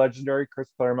created by the legendary Chris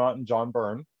Claremont and John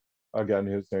Byrne. Again,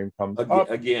 his name comes up.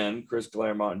 Again, Chris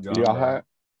Claremont and John Byrne.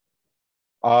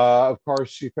 Of course,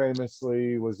 she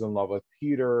famously was in love with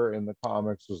Peter in the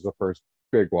comics, was the first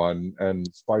big one, and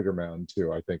Spider-Man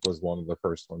too, I think, was one of the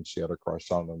first ones she had a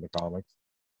crush on in the comics.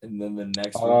 And then the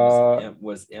next one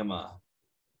was Emma.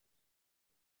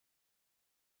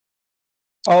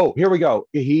 Oh, here we go.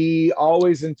 He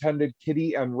always intended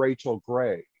Kitty and Rachel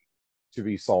Gray to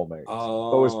be soulmates.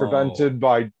 Oh. But was prevented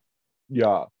by,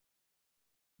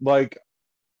 like,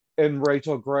 and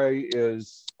Rachel Gray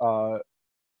is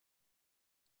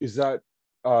that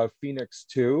Phoenix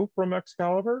 2 from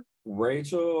Excalibur?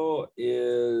 Rachel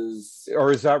is,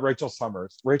 or is that Rachel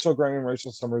Summers? Rachel Gray and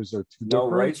Rachel Summers are two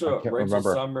different. Rachel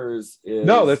Summers is,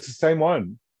 no, that's the same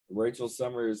one. Rachel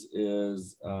Summers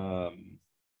is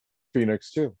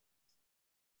Phoenix 2.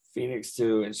 Phoenix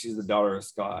 2, and she's the daughter of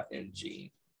Scott and Jean.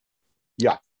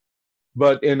 Yeah,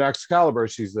 but in Excalibur,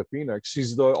 she's the Phoenix.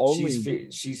 She's the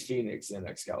only. She's Phoenix in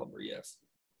Excalibur, yes.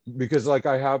 Because like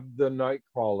I have the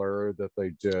Nightcrawler that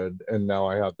they did, and now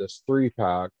I have this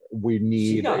 3-pack. We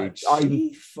need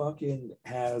she fucking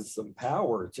has some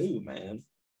power too, man.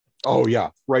 Oh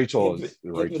yeah, Rachel is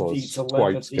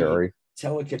quite scary.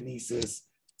 Telekinesis,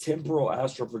 temporal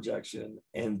astral projection,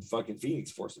 and fucking Phoenix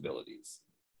Force abilities.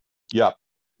 Yeah,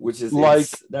 which is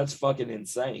that's fucking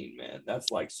insane, man.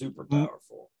 That's like super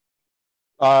powerful.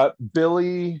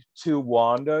 Billy to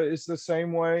Wanda is the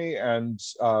same way, and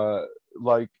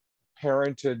like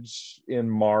parentage in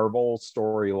Marvel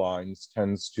storylines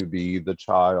tends to be the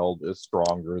child is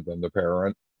stronger than the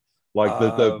parent. Like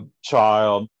the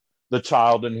child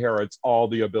inherits all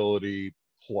the ability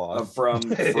plus from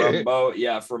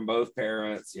both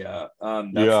parents. Yeah.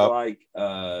 That's like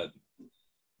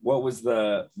what's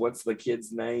the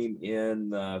kid's name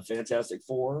in Fantastic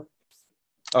Four?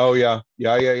 Oh yeah.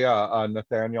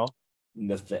 Nathaniel.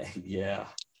 Yeah.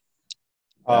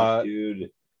 Dude.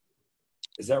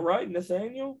 Is that right,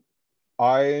 Nathaniel?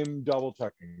 I'm double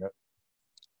checking it.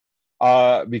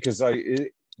 Because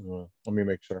let me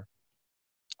make sure.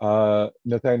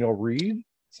 Nathaniel Reed,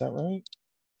 is that right?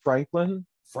 Franklin.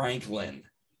 Franklin.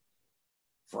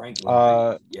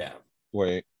 Uh, Reed. Yeah.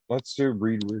 Wait, let's do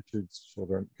Reed Richards'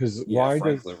 children. Because Yeah, why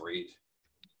Franklin does Reed.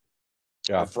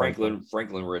 yeah Franklin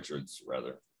Richards,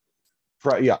 rather.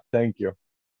 Yeah, thank you.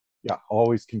 Yeah,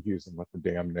 always confusing with the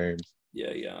damn names.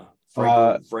 Yeah.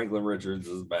 Uh, Franklin Richards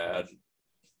is bad.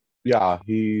 Yeah,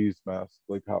 he's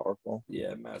massively powerful.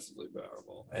 Yeah, massively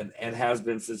powerful. And has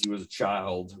been since he was a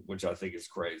child, which I think is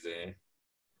crazy.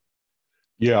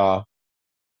 Yeah.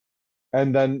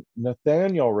 And then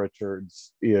Nathaniel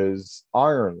Richards is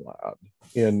Iron Lad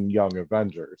in Young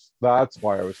Avengers. That's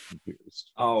why I was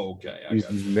confused. Oh, okay. I These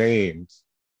got you. names.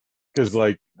 Because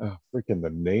freaking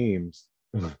the names.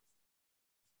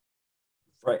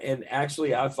 Right, and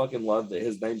actually, I fucking love that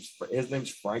his name's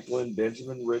Franklin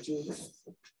Benjamin Richards.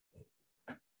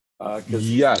 Because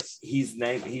Yes. he's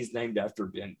named after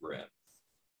Ben Grimm.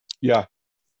 Yeah.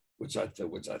 Which I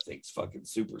think is fucking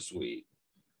super sweet.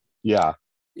 Yeah.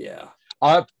 Yeah.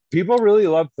 People really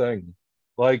love Thing.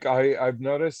 Like I've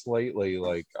noticed lately,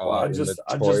 like I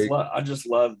just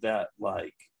love that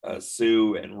like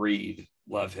Sue and Reed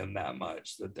love him that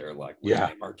much that they're like, we'll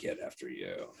name our kid after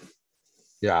you.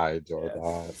 Yeah, I adore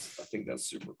that. I think that's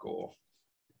super cool.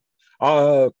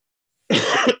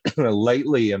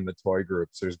 Lately in the toy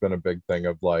groups, there's been a big thing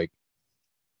of like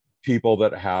people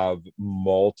that have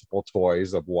multiple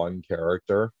toys of one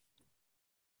character.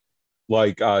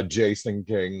 Like Jason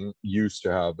King used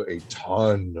to have a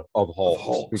ton of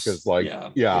Hulks because like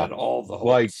and all the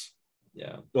Hulks.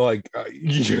 Like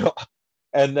yeah.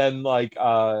 And then like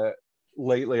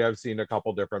lately I've seen a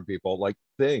couple different people, like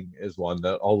Thing is one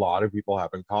that a lot of people have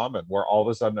in common, where all of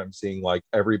a sudden I'm seeing like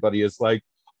everybody is like,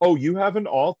 oh, you have an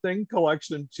all Thing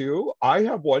collection too? I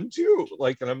have one too.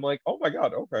 Like, and I'm like, oh my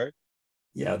god, okay.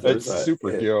 Yeah, there's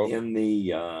super cute in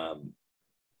the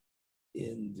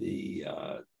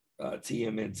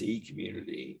TMNT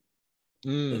community.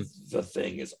 The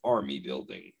Thing is army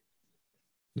building.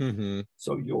 Mm-hmm.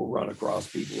 So you'll run across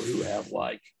people who have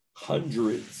like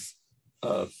hundreds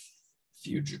of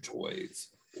future toys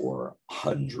or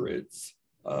hundreds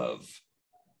of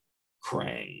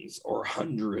Krangs or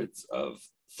hundreds of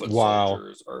foot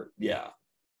soldiers or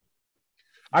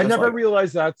I never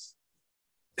realized that's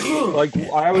like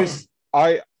because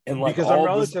I'm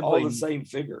relatively all the same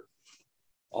figure.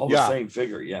 The same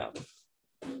figure,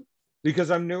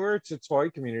 because I'm newer to toy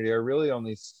community.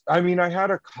 I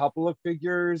had a couple of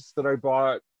figures that I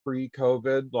bought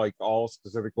pre-COVID, like all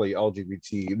specifically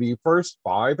LGBT. The first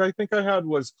 5 I think I had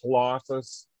was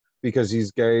Colossus because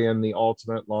he's gay in the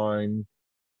Ultimate line.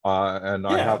 And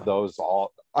I have those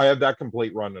all. I have that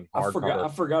complete run in hardcover. I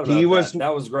forgot about that.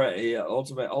 That was great. Yeah,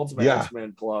 Ultimate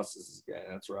X-Men Colossus is gay.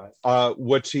 That's right.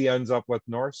 Which he ends up with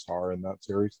North Star in that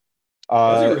series.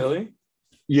 Was he really?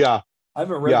 Yeah. I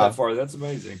haven't read that far. That's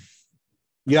amazing.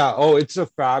 Yeah. Oh, it's a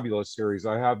fabulous series.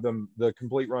 I have the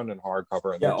complete run in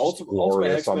hardcover. And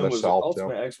Ultimate X-Men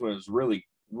was really,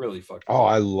 really fucking cool.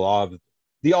 I love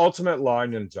the Ultimate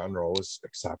line in general is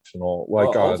exceptional.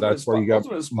 Like that's where you got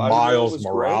Miles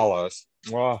Morales.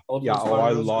 I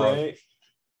love. Great.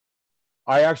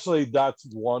 That's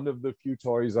one of the few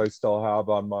toys I still have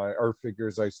on my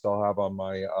figures I still have on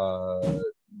my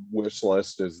wish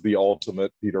list is the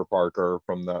Ultimate Peter Parker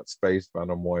from that Space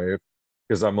Venom wave.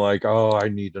 Because I'm like, oh, I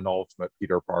need an Ultimate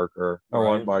Peter Parker.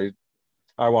 Right.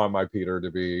 I want my Peter to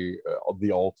be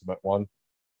the ultimate one.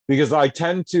 Because I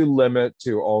tend to limit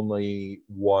to only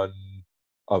one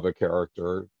of a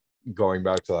character, going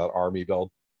back to that army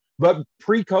build. But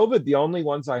pre-COVID, the only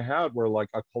ones I had were like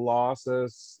a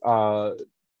Colossus,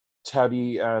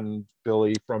 Teddy, and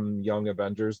Billy from Young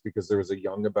Avengers, because there was a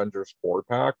Young Avengers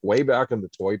 4-pack way back in the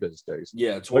Toy Biz days.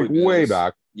 Yeah, way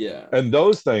back. Yeah. And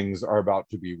those things are about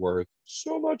to be worth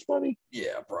so much money.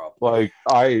 Yeah, probably.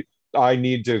 Like I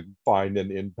need to find an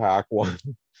in-pack one.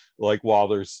 Like while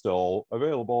they're still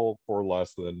available for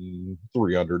less than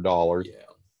 $300. Yeah.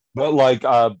 But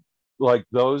like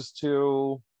those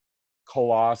two,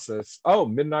 Colossus. Oh,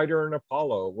 Midnighter and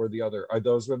Apollo were the other.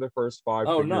 Those were the first 5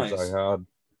 figures I had.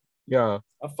 Yeah.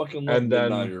 I fucking love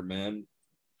Midnighter, man.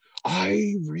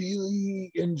 I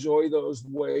really enjoy those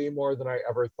way more than I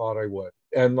ever thought I would.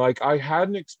 And like I had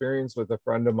an experience with a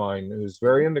friend of mine who's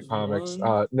very into comics,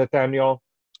 Nathaniel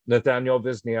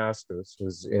Wisniewski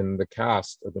was in the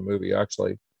cast of the movie,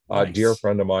 actually. Nice. Dear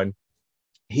friend of mine.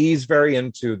 He's very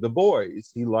into The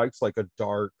Boys. He likes like a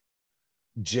dark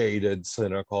jaded,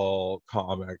 cynical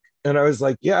comic. And I was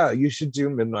like, yeah, you should do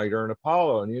Midnighter and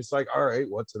Apollo. And he's like, all right,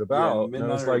 what's it Yeah, about? And I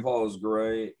was Midnight like, Apollo is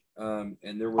great. And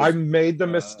there I was made the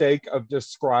mistake of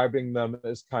describing them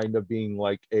as kind of being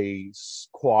like a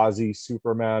quasi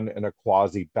Superman and a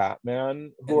quasi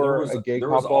Batman who and are a gay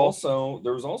couple.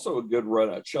 there was also a good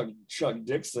run at Chuck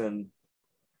Dixon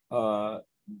uh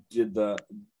did the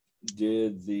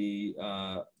did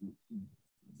the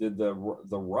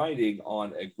writing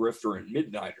on a Grifter and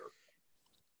Midnighter.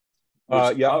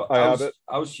 Which Yeah, I have it.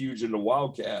 I was huge into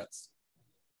Wildcats.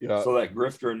 Yeah. So that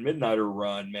Grifter and Midnighter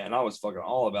run, man, I was fucking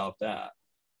all about that.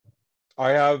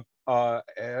 I have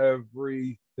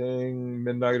everything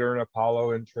Midnighter and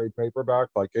Apollo in trade paperback.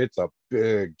 Like it's a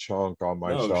big chunk on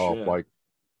my shelf. Shit.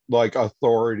 Like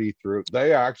Authority through.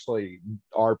 They actually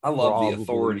are. I love the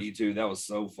Authority too. That was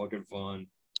so fucking fun.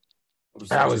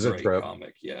 That was a great trip.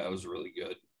 Comic. Yeah, it was really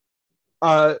good.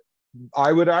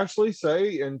 I would actually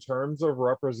say, in terms of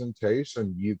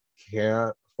representation, you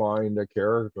can't find a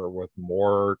character with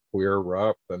more queer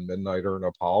rep than Midnighter and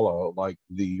Apollo. Like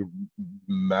the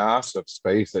massive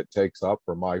space it takes up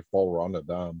for my full run of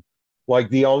them. Like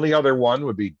the only other one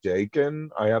would be Dakin.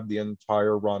 I have the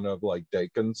entire run of like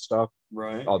Dakin stuff,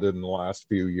 right? Other than the last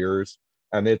few years,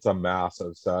 and it's a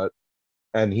massive set.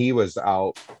 And he was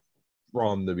out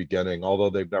from the beginning, although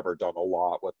they've never done a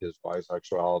lot with his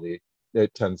bisexuality.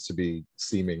 It tends to be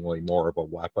seemingly more of a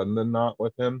weapon than not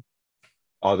with him,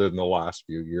 other than the last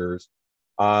few years.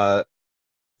 But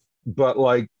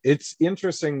like, it's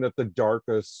interesting that the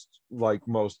darkest, like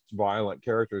most violent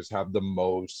characters have the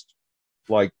most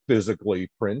like physically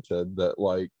printed, that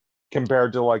like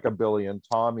compared to like a Billy and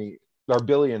Tommy or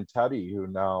Billy and Teddy, who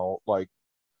now like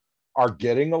are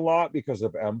getting a lot because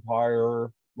of Empire,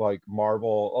 like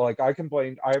Marvel. Like I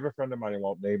complained, I have a friend of mine, I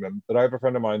won't name him, but I have a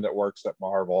friend of mine that works at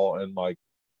Marvel, and like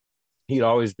he'd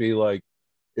always be like,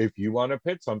 if you want to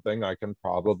pitch something, I can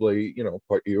probably,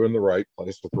 put you in the right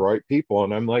place with the right people.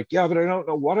 And I'm like, yeah, but I don't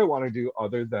know what I want to do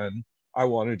other than I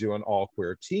want to do an all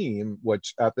queer team,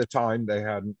 which at the time they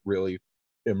hadn't really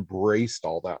embraced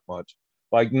all that much.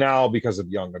 Like now, because of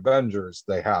Young Avengers,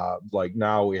 they have, like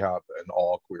now we have an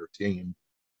all queer team.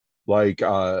 Like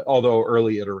although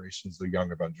early iterations of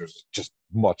Young Avengers is just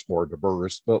much more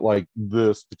diverse, but like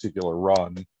this particular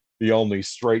run, the only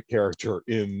straight character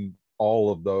in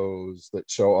all of those that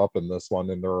show up in this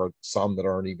one, and there are some that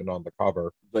aren't even on the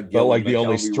cover, but like the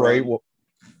only straight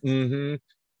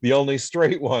the only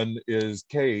straight one is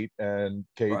Kate, and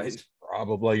Kate's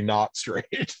probably not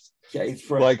straight. Kate's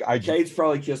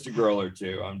probably kissed a girl or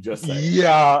two. I'm just saying.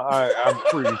 Yeah, I'm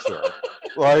pretty sure.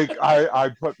 Like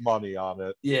I put money on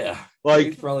it. Yeah, like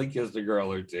Kate's probably kissed a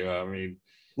girl or two. I mean,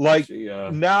 like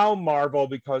now Marvel,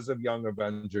 because of Young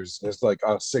Avengers, is like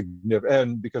a significant,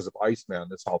 and because of Iceman,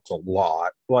 this helps a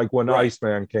lot. Like when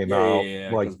Iceman came out,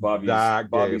 like Bobby's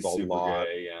gave a lot.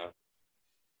 Gay,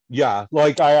 yeah,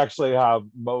 like I actually have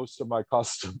most of my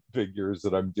custom figures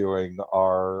that I'm doing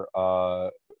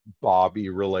are Bobby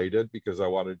related, because I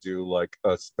want to do like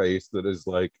a space that is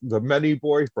like the many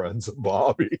boyfriends of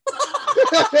Bobby.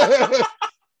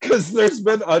 Because there's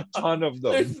been a ton of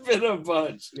them. There's been a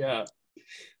bunch, yeah.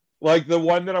 Like the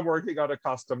one that I'm working on a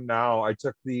custom now, I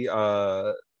took the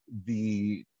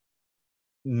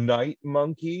Night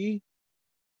Monkey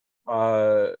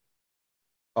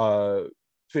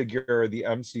figure, the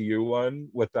MCU one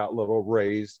with that little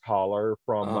raised collar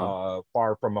from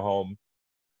Far From Home,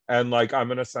 and like I'm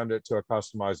gonna send it to a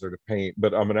customizer to paint,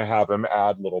 but I'm gonna have him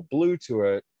add little blue to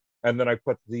it, and then I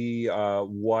put the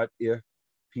What If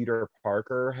Peter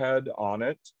Parker head on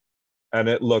it, and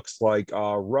it looks like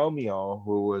Romeo,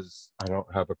 who was, I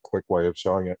don't have a quick way of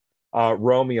showing it,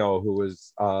 Romeo, who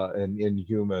was an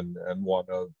Inhuman and one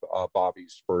of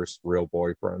Bobby's first real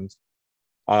boyfriends.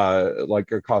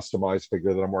 Like a customized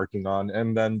figure that I'm working on.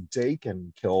 And then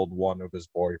Dakin killed one of his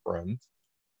boyfriends.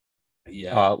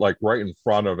 Yeah. Like right in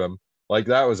front of him. Like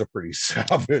that was a pretty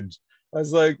savage. I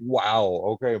was like, wow,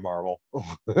 okay, Marvel.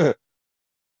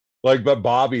 Like, but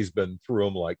Bobby's been through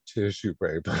him like tissue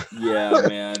paper. Yeah,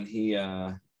 man.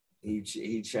 He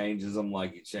changes them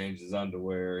like he changes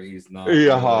underwear. He's not.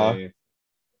 Really...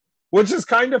 Which is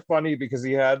kind of funny, because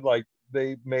he had like,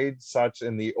 they made such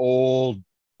in the old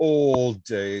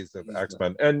days of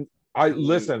X-Men. And I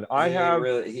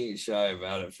he ain't shy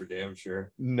about it for damn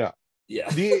sure. No. Yeah.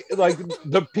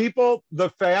 The people,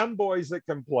 the fanboys that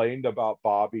complained about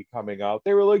Bobby coming out,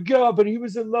 they were like, yeah, but he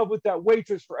was in love with that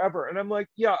waitress forever. And I'm like,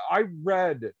 yeah, I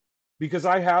read, because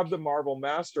I have the Marvel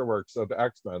Masterworks of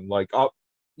X-Men, like up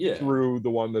through the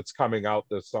one that's coming out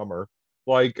this summer.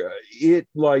 Like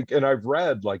and I've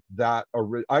read like that.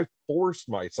 I forced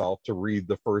myself to read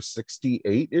the first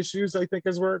 68 issues, I think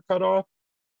is where it cut off.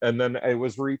 And then it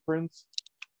was reprints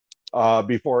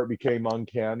before it became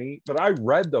uncanny. But I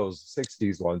read those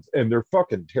 60s ones and they're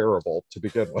fucking terrible to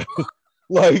begin with.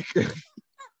 Like,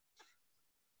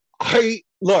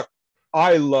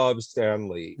 I love Stan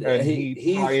Lee, and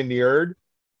he pioneered.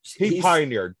 He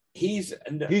pioneered. He's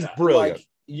brilliant. Like,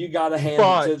 you gotta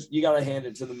hand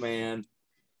it to the man.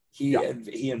 He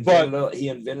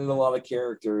invented a lot of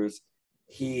characters.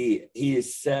 He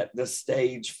set the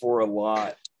stage for a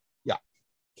lot. Yeah.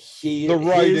 The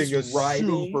writing is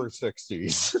super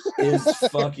 60s. Is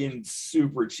fucking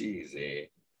super cheesy.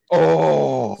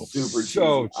 Oh, super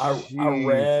so cheesy. I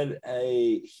read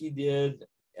he did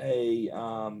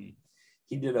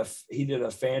a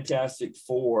Fantastic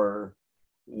Four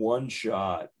one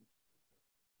shot.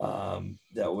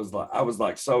 That was like, I was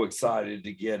like so excited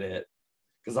to get it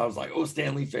because I was like, oh,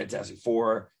 Stan Lee Fantastic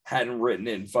Four, hadn't written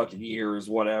it in fucking years,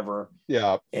 whatever.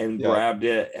 Yeah. Grabbed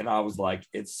it, and I was like,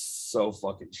 it's so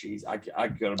fucking cheesy. I could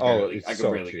barely get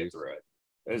through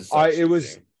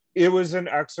it. It was an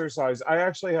exercise. I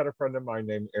actually had a friend of mine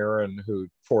named Aaron who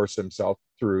forced himself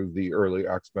through the early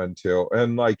X-Men too.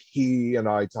 And like he and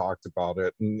I talked about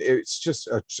it, and it's just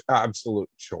an absolute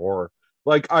chore.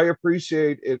 Like I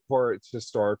appreciate it for its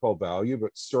historical value,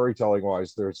 but storytelling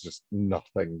wise, there's just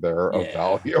nothing there of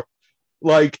value.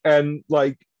 Like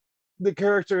the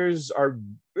characters are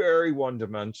very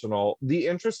one-dimensional. The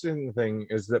interesting thing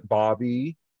is that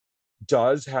Bobby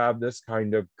does have this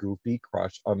kind of goofy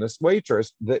crush on this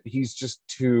waitress that he's just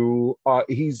too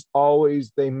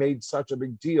they made such a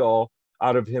big deal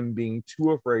out of him being too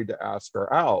afraid to ask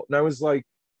her out. And I was like,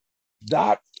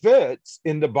 that fits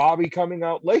into Bobby coming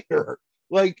out later.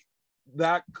 Like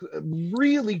that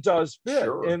really does fit.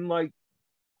 Sure. And like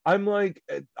I'm like,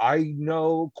 I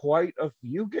know quite a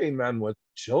few gay men with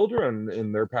children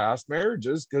in their past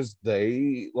marriages because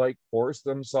they like force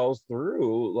themselves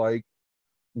through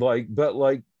but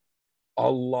like a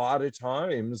lot of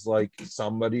times like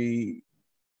somebody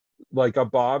like a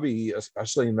Bobby,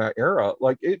 especially in that era,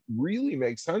 like it really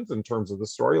makes sense in terms of the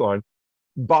storyline.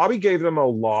 Bobby gave them a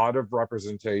lot of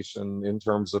representation in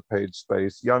terms of page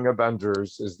space. Young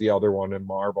Avengers is the other one in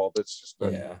Marvel that's just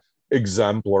been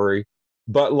exemplary.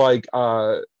 But like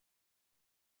I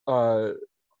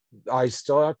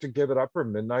still have to give it up for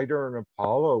Midnighter and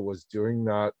Apollo was doing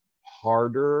that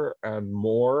harder and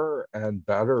more and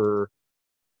better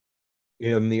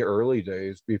in the early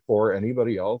days before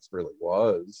anybody else really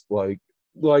was. Like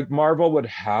Marvel would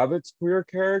have its queer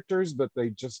characters, but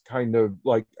they just kind of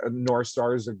like North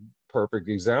Star is a perfect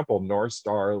example. North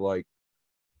Star like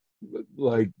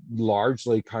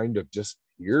largely kind of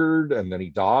disappeared, and then he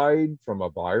died from a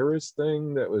virus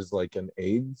thing that was like an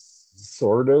AIDS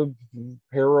sort of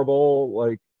parable.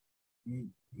 Like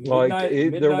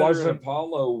there wasn't.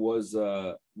 Apollo was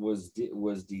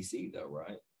DC though,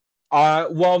 right?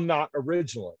 Well, not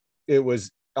originally. It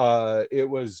was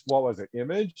what was it,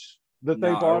 Image that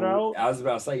they bought out? I was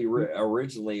about to say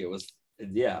originally it was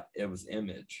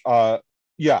Image.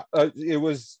 It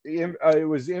was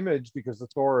Image because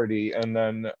Authority, and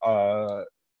then no,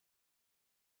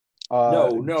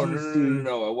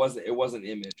 it wasn't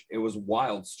Image. It was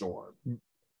Wildstorm.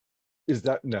 Is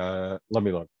that let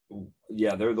me look.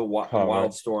 Yeah, they're the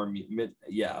Wildstorm.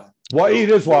 Yeah. Well,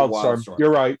 it is Wildstorm. You're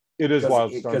right. It is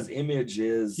Wildstorm. Because Image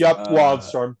is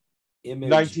Wildstorm. Image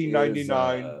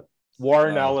 1999.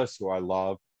 Warren Ellis, who I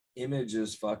love. Image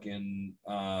is fucking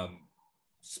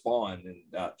Spawn and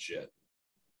that shit.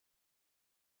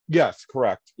 Yes,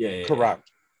 correct. Yeah, correct.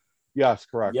 Yes,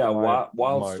 correct. Yeah,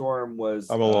 Wildstorm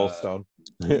was. I'm a little stoned.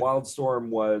 Wildstorm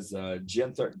was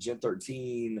Gen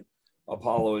 13,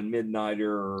 Apollo and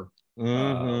Midnighter.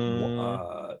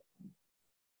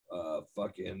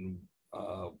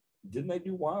 Didn't they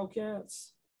do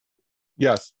Wildcats?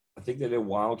 Yes, I think they did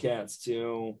Wildcats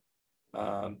too.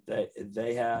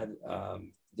 They had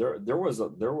they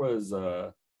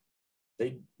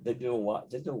did a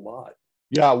lot.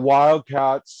 Yeah,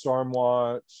 Wildcats,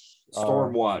 Stormwatch.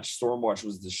 Stormwatch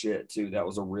was the shit too. That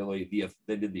was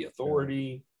they did the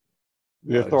Authority.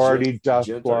 The Authority,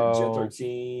 Deathblow, Gen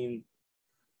 13.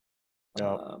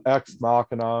 Yeah, Ex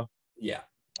Machina. Yeah,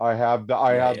 I have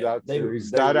that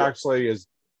series. That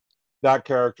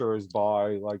character is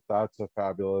by like that's a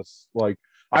fabulous like.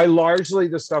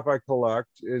 The stuff I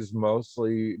collect is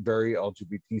mostly very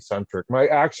LGBT centric. My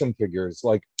action figures,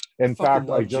 like in fact,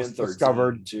 I just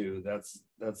discovered too. That's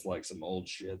like some old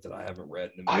shit that I haven't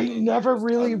read. I never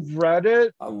really read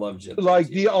it. I love Gen 13. Like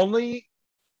the only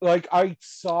like I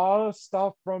saw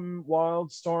stuff from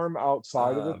Wildstorm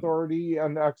outside of Um, Authority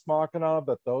and Ex Machina,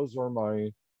 but those were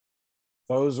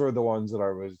the ones that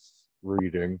I was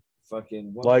reading.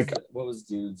 fucking Like what was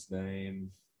dude's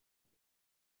name?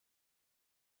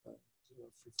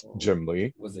 Jim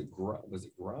Lee. Was it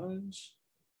grunge?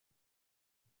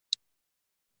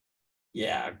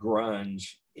 Yeah,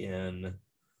 grunge in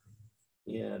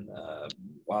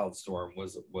Wildstorm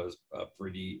was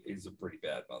he's a pretty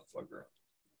bad motherfucker.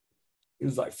 He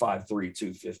was like 5'3",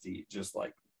 250, just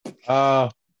like Uh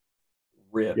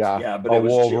ripped. yeah, Yeah, but a it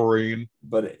was Wolverine.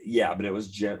 but it was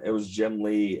Jim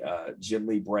Lee,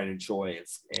 Brandon Choi,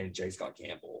 and J. Scott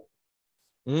Campbell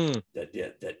Mm, that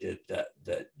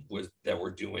were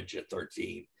doing Jet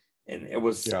 13. And it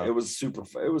was yeah. super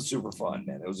fun,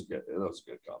 man. It was a good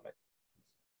comic.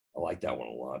 I like that one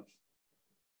a lot.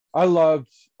 I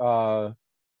loved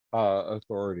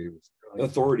Authority.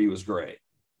 Authority was great.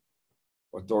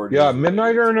 Authority Yeah, was really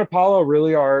Midnighter good, and too. Apollo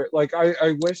really are like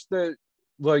I wish that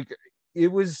like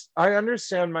it was I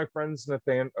understand my friend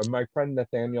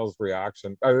Nathaniel's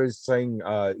reaction. I was saying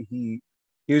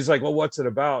he was like, well, what's it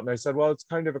about? And I said, well, it's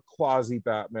kind of a quasi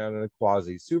Batman and a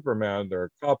quasi Superman.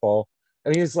 They're a couple.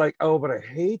 And he's like, oh, but I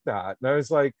hate that. And I was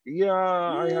like, yeah,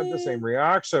 I had the same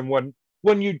reaction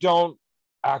when you don't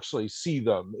actually see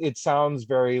them. It sounds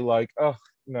very like, oh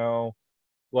no,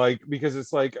 like because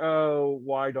it's like, oh,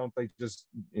 why don't they just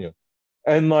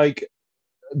and like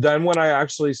then when I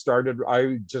actually started,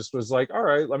 I just was like, all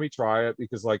right, let me try it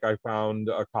because like I found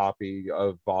a copy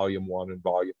of volume 1 and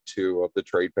volume 2 of the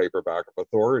trade paperback of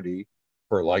Authority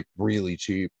for like really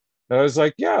cheap. And I was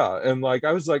like, yeah. And like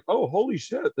I was like, oh, holy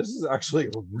shit, this is actually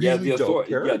a really dope The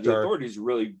character. Authority is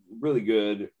really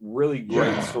good, really great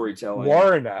Yeah. storytelling.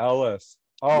 Warren Ellis.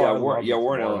 Oh, yeah, I love Warren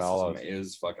Warren Ellis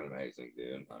is fucking amazing,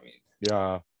 dude. I mean,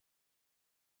 Yeah.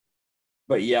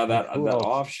 but yeah, Like, that who else?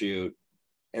 offshoot,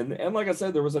 and like I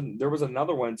said, there was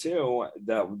another one too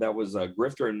that was a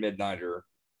Grifter and Midnighter.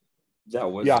 That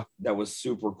was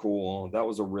super cool. That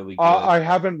was a really good. I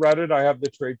haven't read it. I have the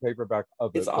trade paperback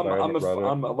of it, but I haven't read it.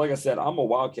 I'm like I said, I'm a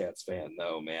Wildcats fan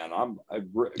though, man.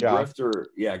 Grifter.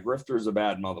 Yeah, Grifter's a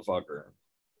bad motherfucker.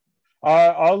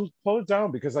 I'll pull it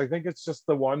down because I think it's just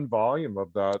the one volume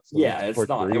of that. So Yeah, it's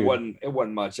not. read. It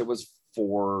wasn't much. It was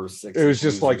 4-6. It was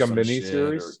just like a some mini shit,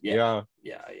 series. Yeah.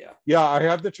 Yeah. I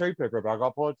have the trade paperback.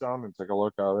 I'll pull it down and take a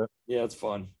look at it. Yeah, it's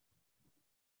fun.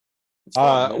 It's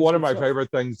fun, one of good my stuff.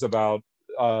 favorite things about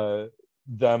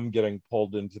them getting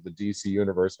pulled into the DC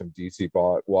universe and DC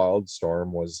bought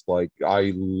Wildstorm was like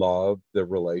I love the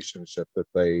relationship that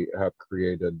they have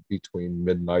created between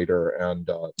Midnighter and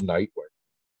Nightwing.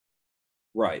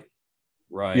 Right.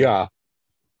 Yeah,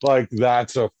 like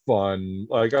that's a fun.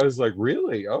 Like I was like,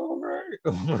 really? Oh,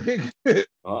 right.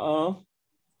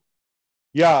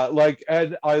 Yeah, like,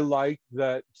 and I like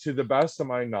that to the best of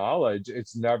my knowledge,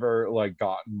 it's never like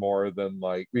gotten more than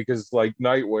like because like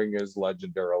Nightwing is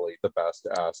legendarily the best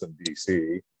ass in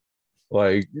DC.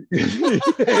 Like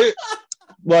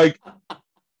like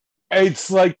it's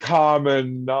like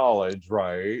common knowledge,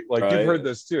 right? Like you've heard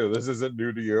this too. This isn't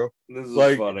new to you. This is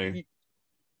like, funny.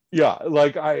 Yeah,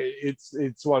 like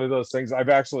it's one of those things I've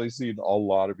actually seen a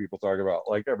lot of people talk about.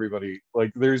 Like everybody,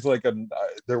 like there's like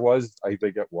there was I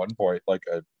think at one point like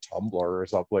a Tumblr or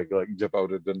something like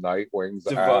devoted to Nightwing's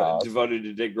ass. Devoted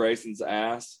to Dick Grayson's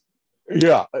ass.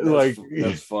 Yeah,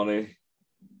 that's funny.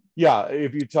 Yeah,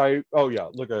 if you type, oh yeah,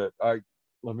 look at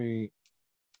let me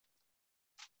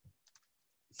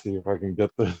see if I can get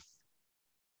this.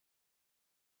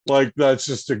 Like that's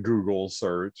just a Google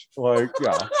search. Like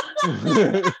yeah.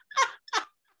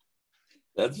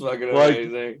 That's fucking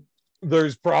amazing. There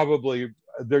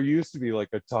used to be like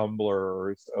a Tumblr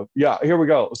or so. Yeah, here we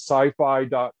go.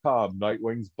 Sci-fi.com,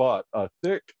 Nightwing's butt. A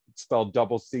thick, spelled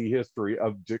double C, history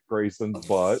of Dick Grayson's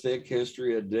butt. Thick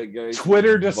history of Dick Grayson's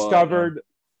Twitter discovered,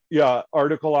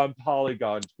 article on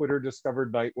Polygon. Twitter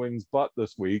discovered Nightwing's butt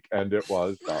this week, and it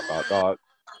was ...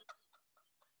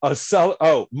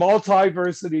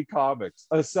 Multiversity Comics,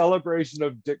 a celebration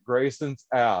of Dick Grayson's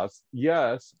ass.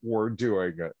 Yes, we're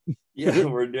doing it. Yeah,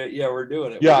 we're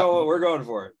doing it. Yeah, we're going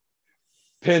for it.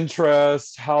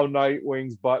 Pinterest, how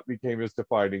Nightwing's butt became his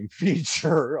defining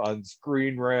feature on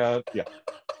Screen Rant. Yeah,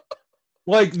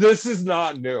 like this is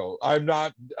not new.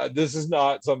 This is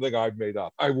not something I've made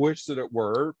up. I wish that it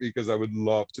were because I would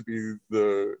love to be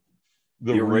the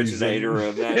originator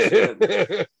of that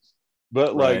shit.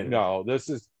 But like, no, this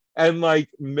is. And like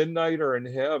Midnighter and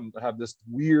him have this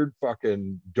weird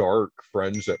fucking dark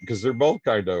friendship because they're both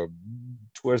kind of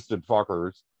twisted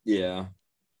fuckers. Yeah.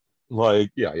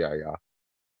 Like, yeah.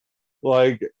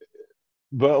 Like,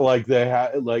 but like they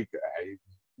had like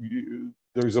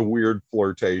there's a weird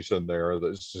flirtation there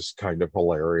that's just kind of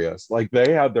hilarious. Like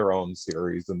they had their own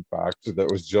series, in fact,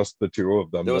 that was just the two of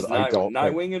them. There was That I don't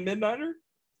think, Nightwing and Midnighter.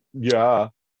 yeah,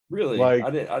 Really? like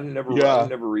I didn't ever yeah,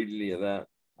 read any of that.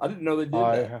 I didn't know they did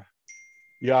that.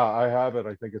 yeah, I have it.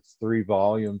 I think it's 3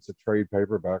 volumes, a trade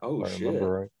paperback, Oh if I shit.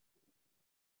 remember right.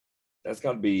 That's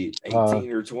got to be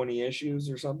 18 or 20 issues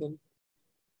or something.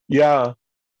 Yeah.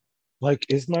 Like,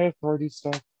 is my authority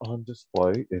stuff on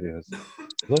display? It is.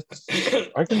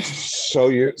 I can show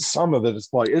you some of the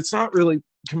display. It's not really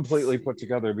completely put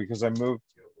together because I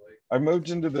moved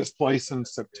into this place in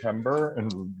September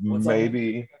and What's that?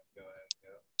 maybe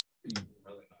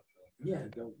Yeah,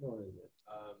 go ahead.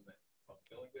 I'm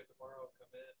feeling good tomorrow.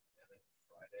 Come in, and then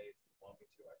Friday, if you want me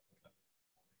to, I can come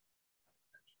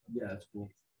in. Yeah, that's cool.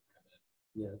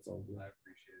 Yeah, it's all good. I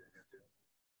appreciate it. Too.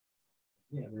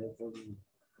 Yeah, man.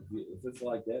 If it's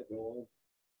like that, go on.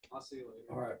 I'll see you later.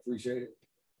 All right, appreciate it.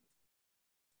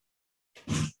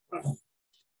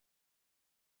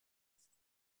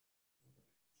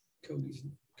 Cody's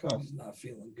not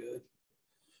feeling good.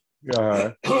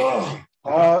 yeah.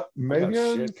 Maybe I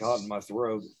got shit caught in my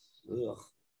throat. Ugh.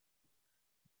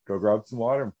 Go grab some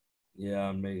water. Yeah,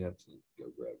 I may have to go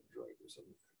grab a drink or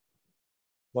something.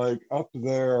 Like up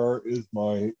there is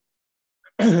my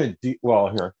well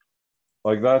here.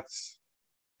 Like that's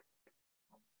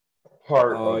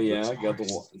part Oh of yeah, the I got the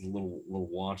toys. little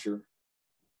watcher.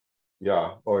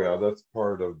 Yeah. Oh yeah, that's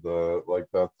part of the like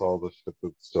that's all the shit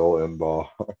that's still in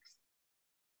box.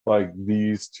 Like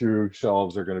these 2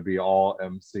 shelves are going to be all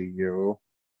MCU.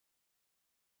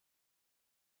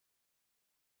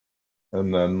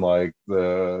 And then like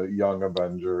the Young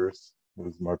Avengers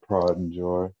was my pride and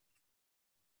joy.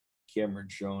 Cameron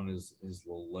showing his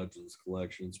little Legends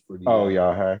collection. It's pretty. Oh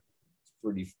yeah, hey. It's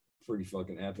pretty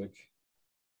fucking epic.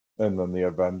 And then the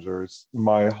Avengers.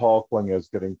 My Hulkling is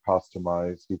getting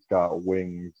customized. He's got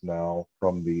wings now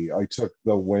from I took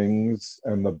the wings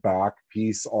and the back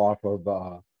piece off of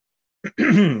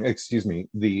excuse me,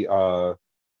 oh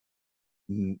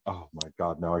my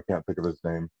god, now I can't think of his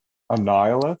name.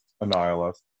 Annihilus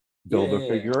build a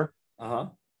figure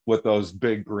with those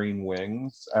big green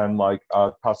wings, and like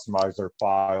a customizer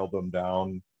filed them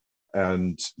down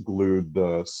and glued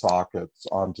the sockets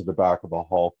onto the back of a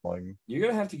Hulkling. You're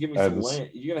gonna have to give me some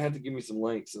link. You're gonna have to give me some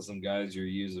links to some guys you're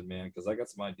using, man, because I got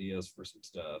some ideas for some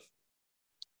stuff.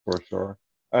 For sure.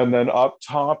 And then up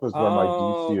top is where my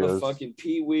DC the is. fucking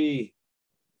Pee-wee.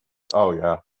 Oh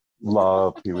yeah,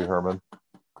 love Pee Wee Herman.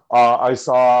 I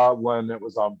saw when it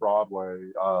was on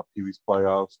Broadway, Pee Wee's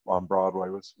Playhouse on Broadway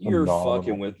was phenomenal. You're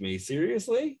fucking with me,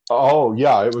 seriously? Oh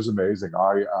yeah, it was amazing.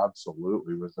 I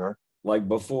absolutely was there. Like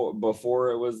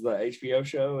before it was the HBO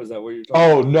show? Is that what you're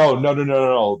talking about?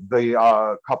 No.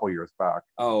 The couple years back.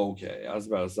 Oh, okay. I was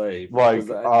about to say, like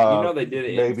they did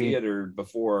it in theater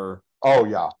before. Oh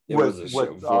yeah, it was a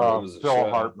show. Phil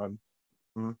Hartman.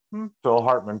 Mm-hmm. Phil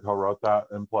Hartman co-wrote that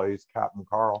and plays Captain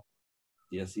Carl.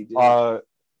 Yes, he did.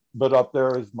 But up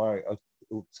there is my.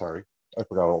 Sorry, I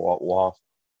forgot what lost.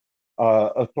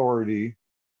 Authority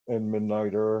and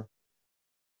Midnighter.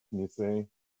 Can you see?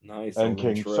 Nice. And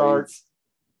King Shark.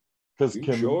 Because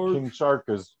King Shark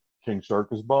is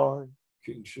by.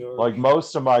 King Shark. Like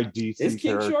most of my DC is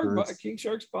King characters. King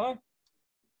Shark's by?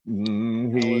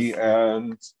 He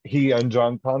and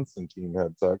John Constantine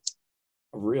had sex.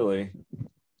 Really?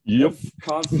 Yep.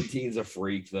 Constantine's a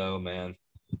freak, though, man.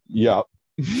 Yep.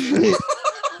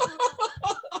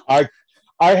 I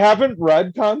haven't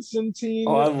read Constantine.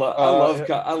 Oh, I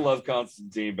love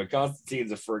Constantine, but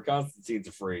Constantine's a freak,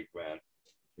 man.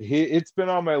 It's been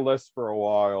on my list for a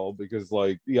while because,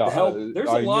 like, yeah, there's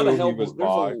a lot of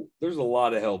Hellblazer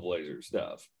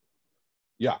stuff.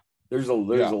 Yeah, there's a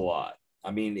lot. I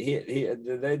mean,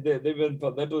 they've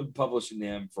been publishing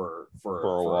him for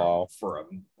a while, for a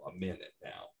minute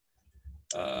now.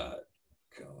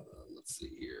 Let's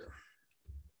see here.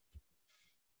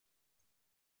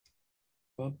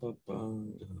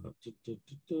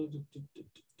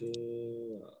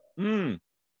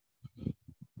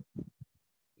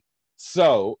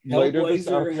 So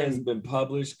Hellblazer has been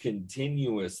published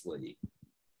continuously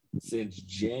since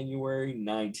January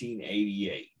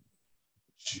 1988.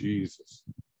 Jesus.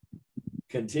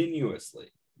 Continuously.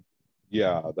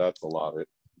 Yeah, that's a lot.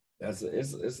 It's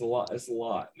a lot. It's a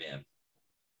lot, man.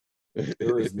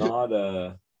 There is not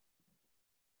a.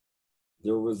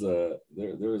 There's a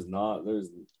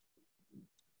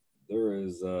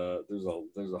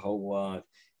whole lot.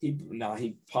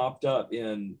 He popped up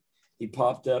in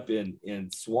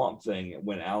Swamp Thing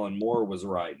when Alan Moore was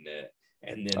writing it,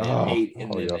 and then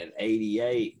in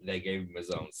 '88 they gave him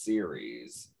his own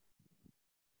series.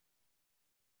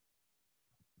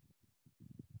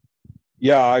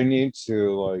 Yeah, I need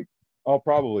to like. I'll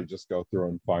probably just go through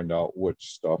and find out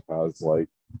which stuff has like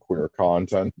queer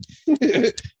content,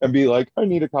 and be like, I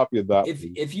need a copy of that.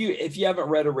 If you haven't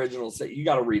read Original Sin, you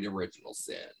got to read Original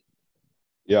Sin.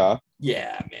 Yeah.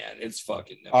 Yeah, man, it's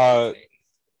fucking amazing.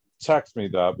 Text me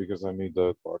that because I need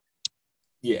the book.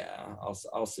 Yeah,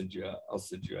 I'll send you an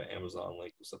Amazon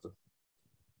link or something.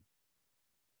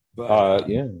 But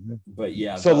yeah. But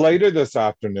yeah. So later this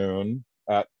afternoon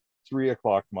at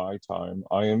 3:00 my time,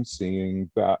 I am seeing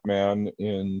Batman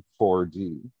in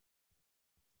 4D.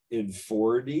 In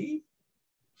 4D?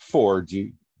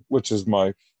 4D, which is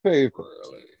my favorite.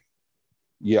 Really?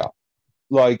 Yeah.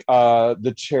 Like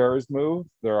the chairs move,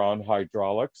 they're on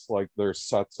hydraulics, like there's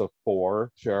sets of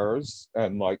 4 chairs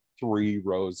and like 3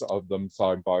 rows of them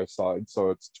side by side.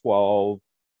 So it's 12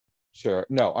 chair.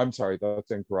 No, I'm sorry,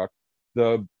 that's incorrect.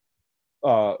 The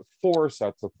 4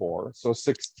 sets of 4, so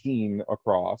 16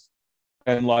 across.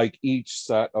 And like each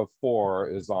set of 4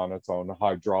 is on its own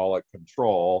hydraulic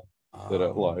control that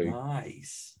it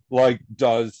nice. like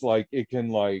does like it can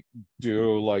like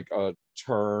do like a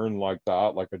turn like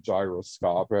that, like a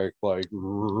gyroscopic, like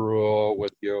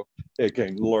with you. It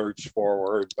can lurch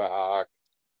forward, back,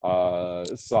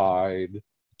 side,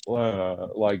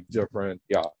 like different,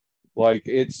 yeah. Like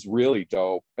it's really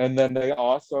dope. And then they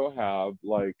also have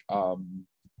like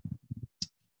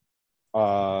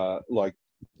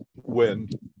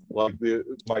wind, like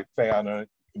my fan, I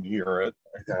can hear it.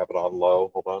 I have it on low.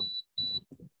 Hold on.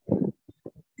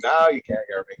 Now you can't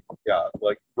hear me. Yeah,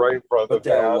 like right in front of the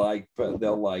fan.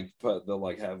 They'll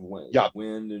have wind, yeah,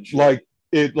 wind and shit. Like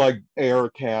it, like air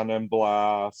cannon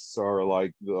blasts, or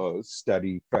like the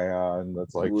steady fan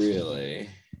that's like really.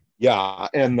 Yeah,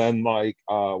 and then like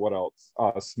what else?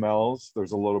 Smells.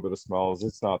 There's a little bit of smells.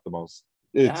 It's not the most.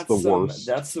 It's the worst.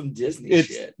 That's some Disney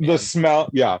shit. The smell,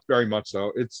 yeah, very much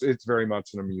so. It's very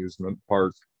much an amusement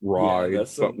park ride,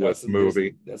 but with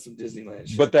movie. That's some Disneyland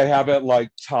shit. But they have it like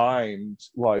timed,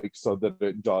 like so that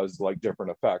it does like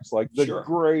different effects. Like the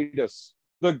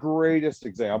greatest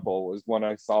example was when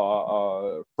I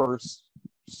saw first.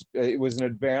 It was an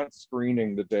advanced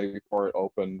screening the day before it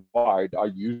opened wide. I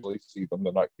usually see them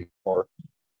the night before.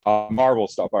 Marvel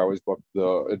stuff, I always book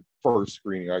the first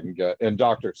screening I can get, and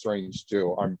Doctor Strange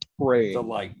too. I'm praying the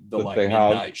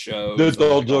midnight show.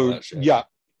 They'll do, yeah.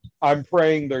 I'm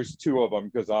praying there's 2 of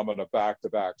them because I'm gonna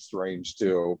back-to-back Strange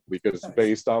too. Because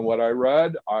based on what I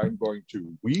read, I'm going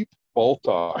to weep both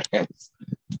times.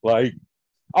 Like,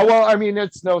 oh well, I mean,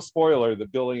 it's no spoiler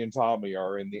that Billy and Tommy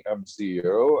are in the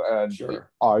MCU, and sure.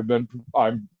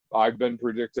 I've been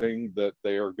predicting that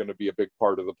they are going to be a big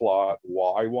part of the plot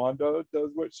why Wanda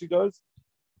does what she does,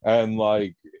 and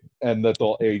that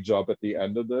they'll age up at the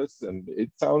end of this. And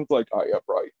it sounds like I am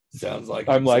right. Sounds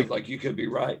like you could be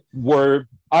right.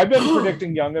 I've been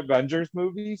predicting Young Avengers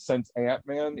movies since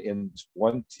Ant-Man in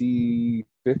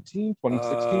 2015,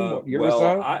 2016. What year was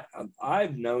that?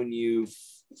 I've known you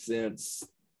since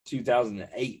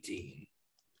 2018.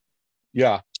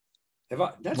 Yeah.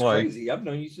 That's crazy. I've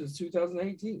known you since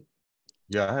 2018.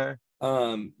 Yeah.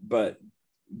 But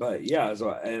yeah,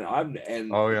 so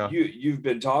you've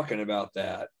been talking about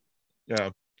that.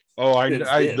 Yeah. Oh, I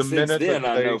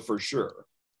know for sure.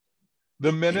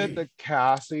 The minute that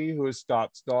Cassie, who is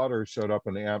Scott's daughter, showed up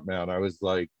in Ant-Man, I was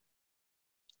like,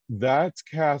 that's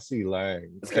Cassie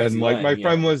Lang. My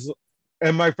friend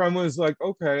was like,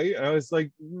 okay. And I was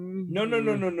like,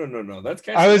 no. That's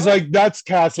Cassie I was Lang. like, that's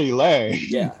Cassie Lang.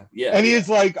 Yeah. And he's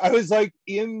like, I was like,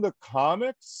 in the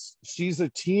comics, she's a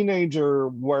teenager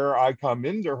where I come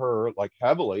into her like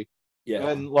heavily. Yeah.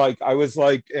 And like, I was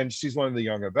like, and she's one of the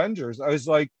Young Avengers. I was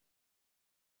like,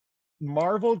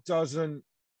 Marvel doesn't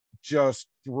just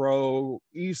throw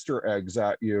Easter eggs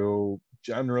at you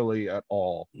generally at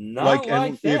all. Not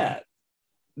like that.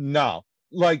 No.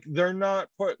 Like, they're not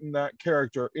putting that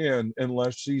character in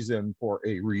unless she's in for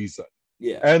a reason.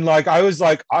 Yeah. And like, I was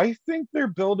like, I think they're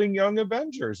building Young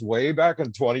Avengers way back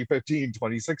in 2015,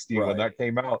 2016 when that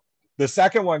came out. The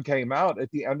second one came out. At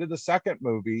the end of the second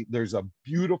movie, there's a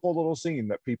beautiful little scene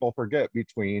that people forget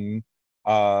between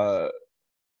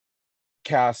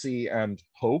Cassie and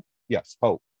Hope. Yes,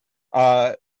 Hope.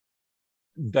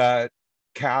 That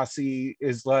Cassie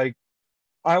is like,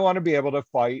 I want to be able to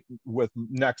fight with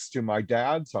next to my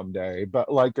dad someday,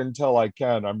 but like until I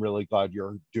can, I'm really glad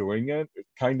you're doing it. It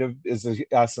kind of is the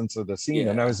essence of the scene.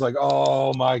 And I was like,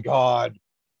 oh my God.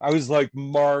 I was like,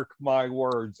 mark my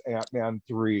words, Ant-Man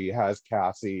 3 has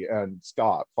Cassie and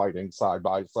Scott fighting side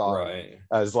by side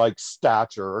as like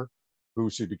stature,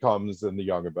 who she becomes in the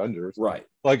Young Avengers. Right.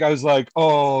 Like, I was like,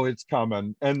 oh, it's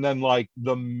coming. And then like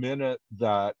the minute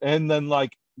that, and then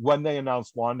like when they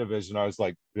announced WandaVision, I was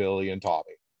like, Billy and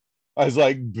Tommy. I was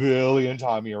like, Billy and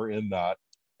Tommy are in that.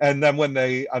 And then when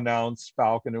they announced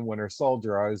Falcon and Winter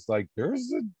Soldier, I was like,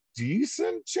 there's a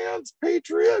decent chance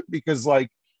Patriot, because like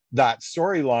that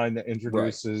storyline that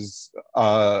introduces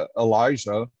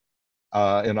Elijah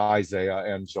and Isaiah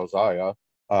and Josiah,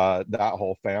 that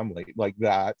whole family, like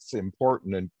that's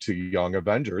important to Young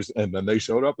Avengers. And then they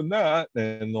showed up in that,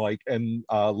 and like, and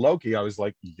Loki, I was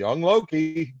like, young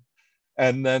Loki.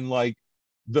 And then like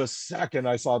the second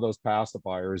I saw those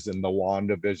pacifiers in the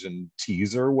WandaVision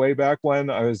teaser way back when,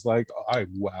 I was like, I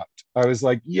wept. I was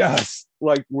like, yes,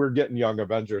 like we're getting Young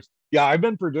Avengers. Yeah, I've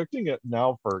been predicting it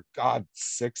now for God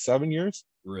 6-7 years.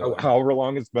 Really? However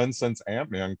long it's been since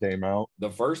Ant-Man came out.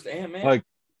 The first Ant-Man? Like,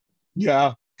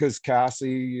 yeah, because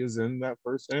Cassie is in that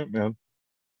first Ant-Man.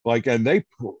 Like, and they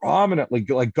prominently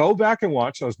like go back and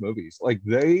watch those movies. Like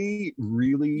they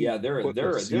really, yeah, they're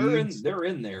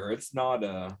in there. It's not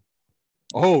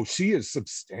Oh, she is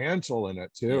substantial in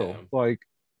it too. Yeah. Like,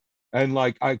 and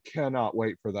like I cannot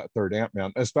wait for that third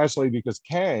Ant-Man, especially because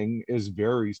Kang is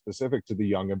very specific to the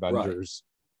Young Avengers.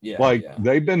 yeah, Like yeah.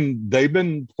 they've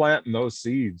been planting those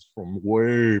seeds from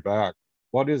way back.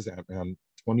 What is Ant-Man?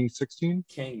 2016?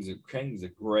 Kang's a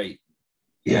great.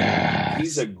 Yeah.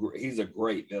 He's a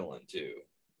great villain too.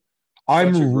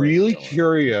 I'm really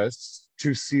curious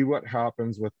to see what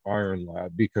happens with Iron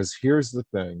Lad, because here's the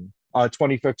thing.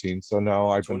 2015. So now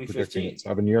I've been predicting it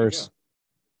 7 years.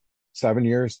 7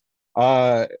 years.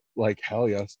 Like hell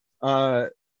yes.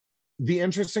 The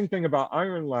interesting thing about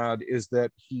Iron Lad is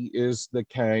that he is the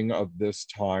Kang of this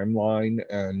timeline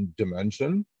and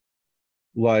dimension.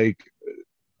 Like,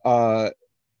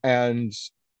 and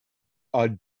a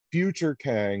future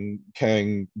Kang,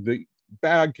 the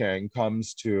bad Kang,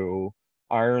 comes to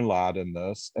Iron Lad in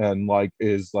this and like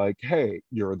is like, hey,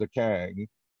 you're the Kang.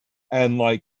 And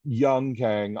like young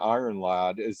Kang, Iron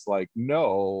Lad, is like,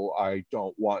 no, I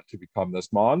don't want to become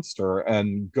this monster,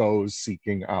 and goes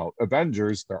seeking out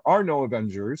Avengers. There are no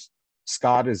Avengers.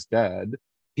 Scott is dead.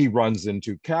 He runs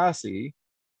into Cassie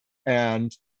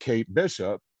and Kate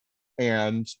Bishop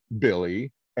and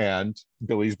Billy and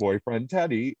Billy's boyfriend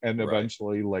Teddy, and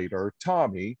eventually later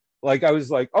Tommy. Like I was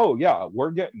like, oh yeah,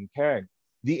 we're getting Kang.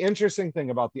 The interesting thing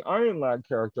about the Iron Lad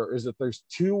character is that there's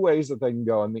two ways that they can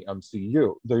go in the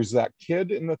MCU. There's that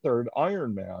kid in the third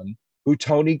Iron Man who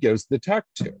Tony gives the tech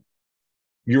to.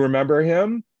 You remember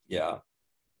him? Yeah.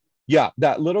 Yeah,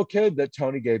 that little kid that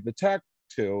Tony gave the tech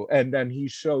to, and then he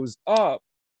shows up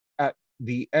at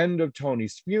the end of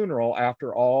Tony's funeral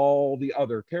after all the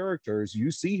other characters.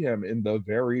 You see him in the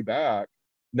very back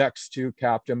next to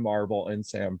Captain Marvel and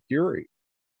Sam Fury.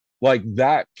 Like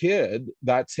that kid,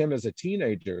 that's him as a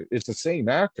teenager. It's the same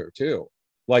actor too.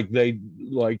 Like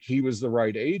he was the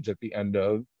right age at the end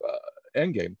of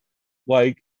Endgame.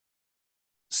 Like,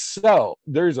 so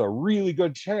there's a really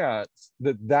good chance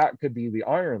that could be the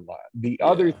Iron Lad. The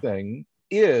other thing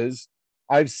is,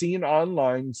 I've seen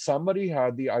online somebody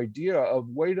had the idea of,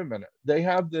 wait a minute, they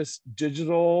have this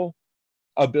digital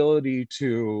ability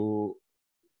to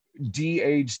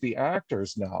de-age the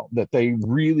actors now, that they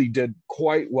really did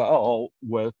quite well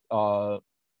with Samuel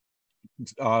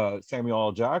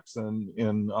L. Jackson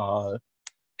in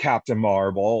Captain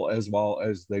Marvel, as well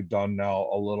as they've done now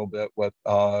a little bit with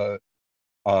oh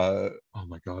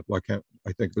my god, why can't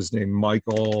I think of his name?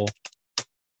 Michael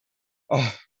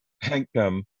Hank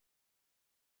Pym,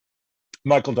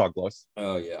 Michael Douglas.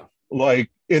 Oh yeah. Like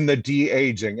in the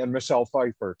de-aging, and Michelle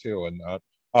Pfeiffer too in that.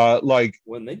 Like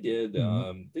when they did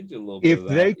a little bit of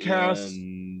that. If they cast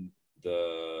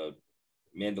the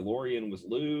Mandalorian with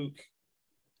Luke,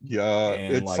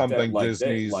 it's like something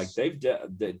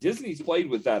that, Disney's played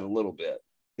with that a little bit.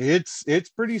 It's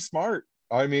pretty smart.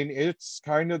 I mean, it's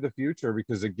kind of the future,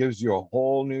 because it gives you a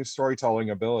whole new storytelling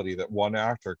ability that one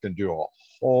actor can do a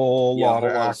whole lot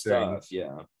of acting. Stuff,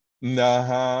 yeah.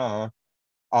 Now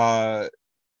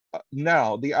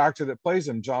the actor that plays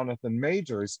him, Jonathan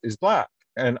Majors, is black.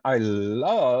 And I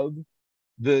love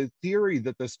the theory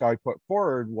that this guy put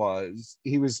forward. Was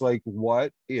he was like,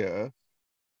 what if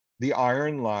the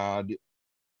Iron Lad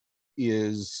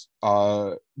is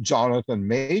Jonathan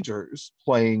Majors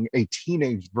playing a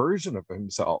teenage version of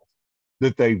himself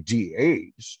that they've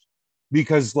de-aged?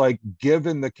 Because like,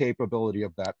 given the capability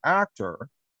of that actor,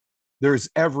 there's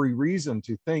every reason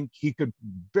to think he could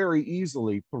very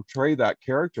easily portray that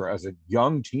character as a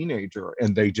young teenager,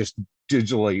 and they just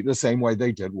digitally, the same way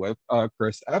they did with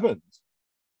Chris Evans,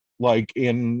 like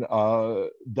in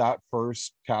that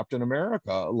first Captain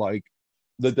America, like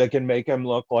that they can make him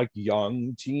look like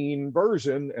young teen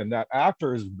version, and that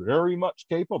actor is very much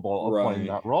capable of playing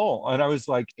that role. And I was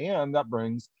like, and that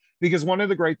brings because one of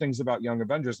the great things about Young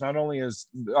Avengers not only is,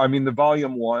 I mean, the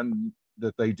volume 1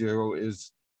 that they do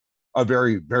is a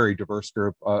very, very diverse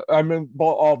group. I mean, well,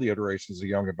 all the iterations of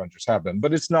Young Avengers have been,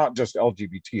 but it's not just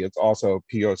LGBT, it's also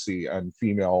POC and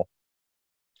female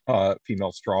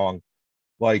strong.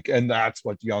 Like, and that's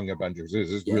what Young Avengers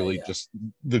is Yeah, really yeah. just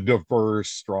the diverse,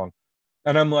 strong.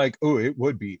 And I'm like, oh, it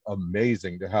would be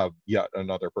amazing to have yet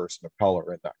another person of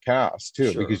color in that cast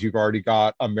too, Sure. because you've already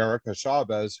got America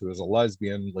Chavez, who is a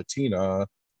lesbian Latina,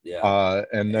 Yeah.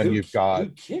 and then Who, you've got, who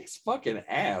kicks fucking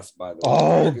ass, by the way.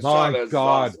 oh America my Chavez is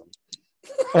God, awesome.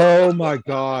 oh my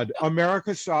God,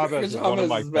 America Chavez America is one of Chavez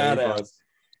my is badass.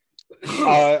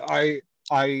 favorites.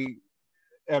 I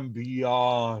am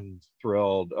beyond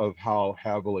thrilled of how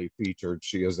heavily featured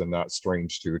she is in that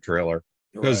Strange 2 trailer.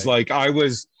 Because Right. like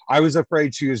I was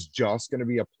afraid she was just going to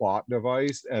be a plot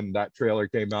device, and that trailer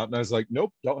came out and I was like,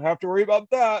 nope, don't have to worry about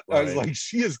that. I was Right. like,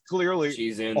 she is clearly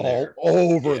She's in all there.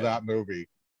 over Yeah. that movie.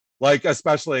 Like,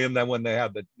 especially, and then when they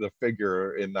had the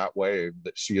figure in that way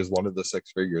that she is one of the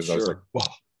 6 figures, I was like, Sure. wow.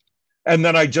 And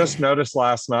then I just noticed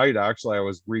last night, actually, I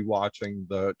was rewatching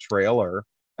the trailer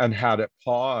and had it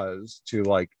pause to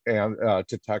like and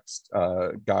to text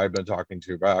guy I've been talking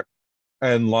to back,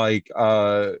 and like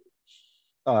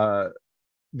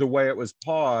the way it was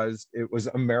paused, it was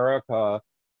America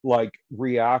like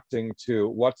reacting to,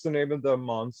 what's the name of the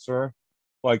monster?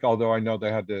 Like, although I know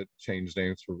they had to change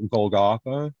names for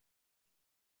Golgotha,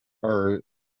 or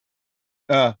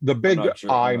the big not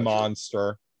sure. eye I'm not sure.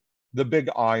 monster, the big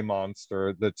eye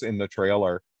monster that's in the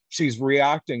trailer. She's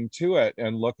reacting to it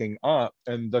and looking up,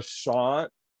 and the shot,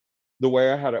 the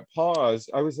way I had it paused,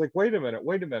 I was like, wait a minute.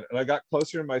 And I got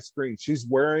closer to my screen. She's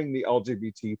wearing the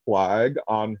LGBT flag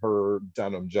on her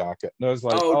denim jacket. And I was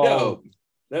like, Oh, oh, no.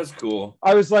 That's cool.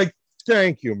 I was like,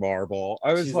 thank you, Marvel.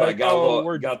 I was She's like, got oh,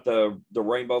 we're, got the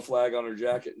rainbow flag on her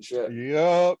jacket and shit.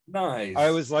 yep. Nice. I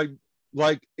was like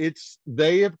it's,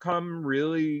 they have come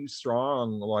really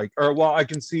strong, like, or well, I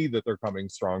can see that they're coming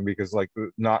strong because like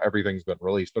not everything's been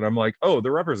released, but I'm like, oh, the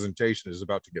representation is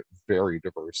about to get very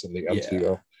diverse in the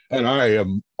MCU, and I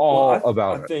am all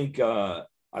about it.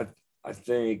 I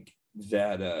think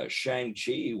that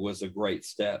Shang-Chi was a great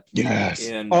step Yes.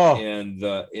 in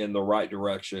the right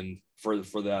direction for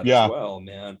that Yeah. as well,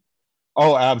 man.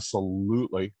 Oh,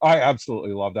 absolutely. I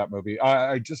absolutely love that movie.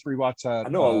 I just rewatched that. I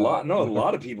know a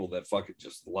lot of people that fucking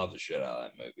just love the shit out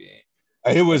of that movie.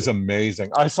 It was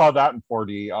amazing. I saw that in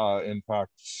 4D, in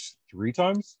fact, 3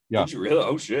 times. Yeah. Did you really?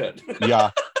 Oh shit.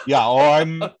 Yeah. Yeah. Oh,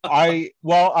 I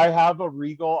have a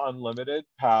Regal Unlimited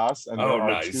pass, and there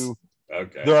are nice.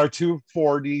 Okay. There are 2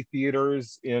 4D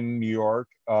theaters in New York,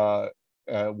 one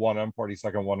on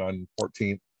 42nd, one on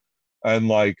 14th. And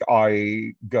like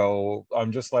I'm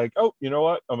just like, oh, you know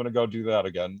what? I'm gonna go do that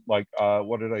again. Like,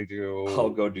 what did I do?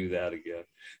 I'll go do that again.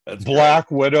 That's Black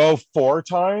great. Widow 4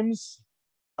 times.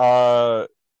 What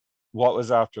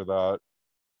was after that?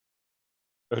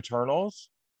 Eternals.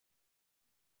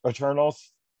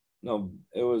 No,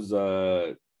 it was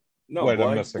no, Wait,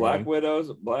 I'm missing Black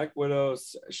one.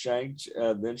 Widows,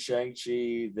 Shang-Chi, then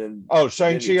Shang-Chi, then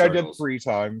Shang-Chi I did Eternals. 3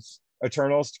 times.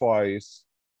 Eternals twice.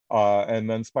 And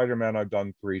then Spider-Man I've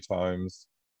done 3 times.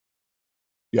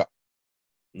 Yeah.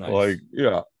 Nice. Like,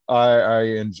 yeah, I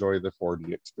enjoy the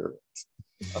 4D experience.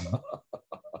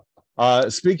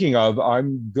 Speaking of,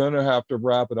 I'm gonna have to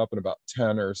wrap it up in about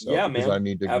 10 or so. Yeah, because man. I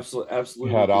need to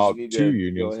absolutely head out you need to go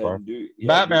Union ahead Square. and do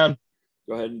Batman.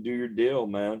 Go ahead and do your deal,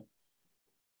 man.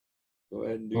 Go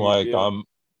ahead and do Like, your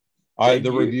deal.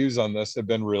 the reviews on this have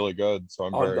been really good, so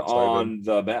I'm very excited. On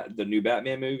the new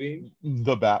Batman movie.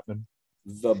 The Batman.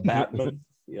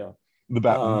 Yeah. The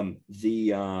Batman.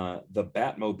 The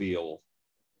Batmobile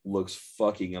looks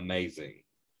fucking amazing.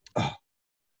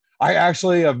 I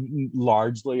actually have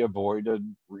largely avoided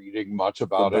reading much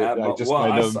about it. I just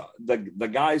saw the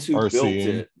guys who built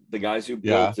it. The guys who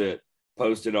built it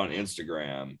posted on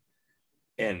Instagram,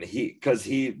 and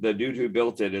the dude who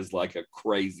built it is like a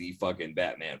crazy fucking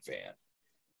Batman fan.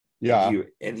 Yeah,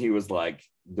 and he was like,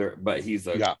 but he's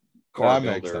a car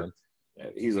builder.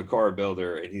 He's a car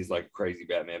builder, and he's like a crazy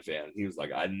Batman fan. He was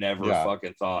like, I never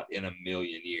fucking thought in a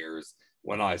million years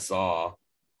when I saw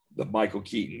the Michael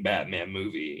Keaton Batman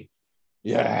movie,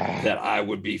 that I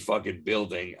would be fucking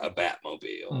building a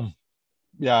Batmobile.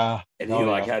 Yeah. And he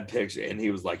had pictures, and he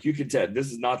was like, you can tell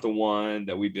this is not the one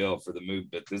that we built for the movie,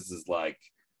 but this is like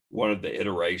one of the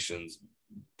iterations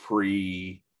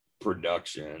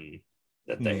pre-production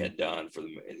that they had done for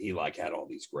them. And he like had all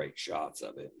these great shots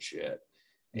of it and shit.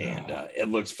 And it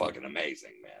looks fucking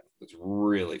amazing, man. It's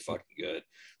really fucking good.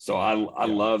 So I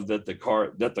love that the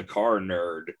car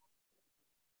nerd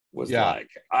was Yeah. like,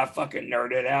 I fucking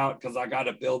nerded out because I got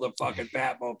to build a fucking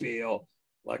Batmobile.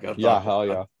 Like I thought, Yeah, hell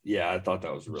yeah. yeah, I thought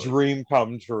that was really Dream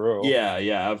come true. Yeah,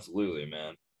 absolutely,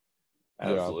 man.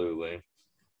 Absolutely.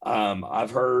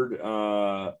 I've heard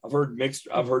mixed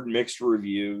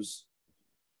reviews.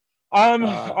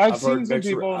 I've seen some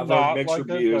people I've heard not mixed like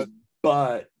reviews, it,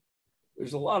 but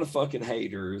there's a lot of fucking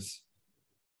haters.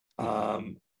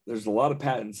 There's a lot of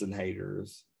Pattinson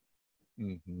haters.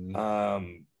 but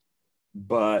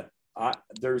But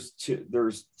there's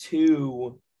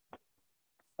two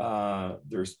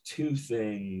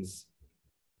things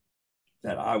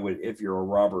that I would, if you're a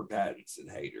Robert Pattinson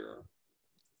hater,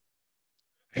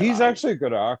 he's actually a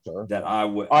good actor. that I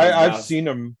would. I've seen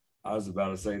him. I was about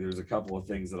to say there's a couple of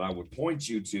things that I would point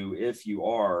you to if you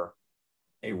are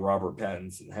a Robert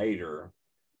Pattinson hater.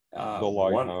 The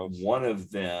Lighthouse. One of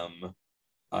them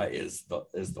is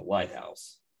the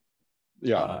Lighthouse.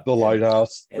 Yeah, the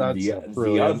Lighthouse. And That's the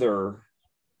brilliant. other.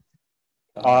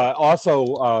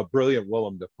 Also, brilliant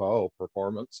Willem Dafoe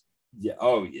performance. Yeah.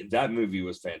 Oh, yeah, that movie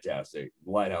was fantastic.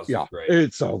 Lighthouse was great.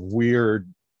 It's a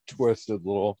weird, twisted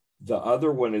little. The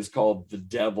other one is called The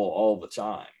Devil All the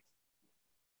Time.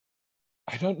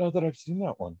 I don't know that I've seen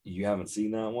that one. You haven't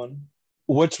seen that one?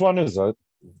 Which one is it?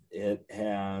 It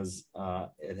has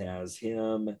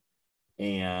him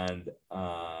and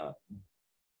Tom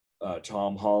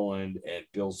Holland and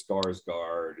Bill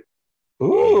Skarsgård.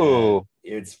 Ooh.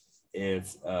 And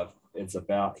it's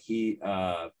about he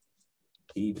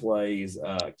plays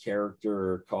a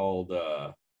character called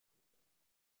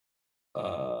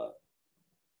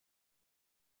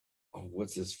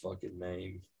what's his fucking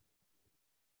name?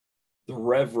 The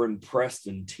Reverend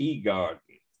Preston Teagarden.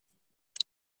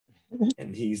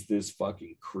 And he's this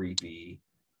fucking creepy,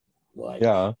 like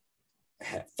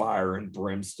fire and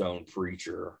brimstone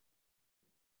preacher.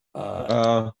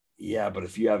 Yeah, but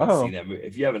if you haven't seen that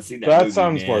movie, that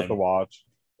sounds worth a watch.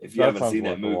 If you haven't seen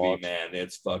that movie, man,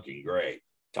 it's fucking great.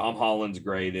 Tom Holland's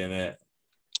great in it.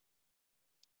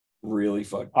 Really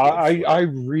fucking. I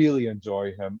really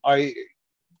enjoy him.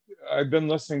 I've been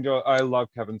listening to. I love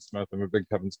Kevin Smith. I'm a big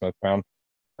Kevin Smith fan,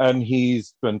 and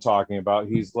he's been talking about.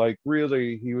 He's like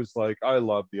really. He was like, I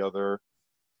love the other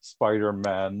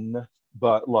Spider-Man,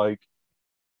 but like,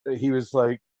 he was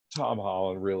like, Tom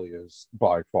Holland really is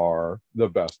by far the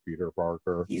best Peter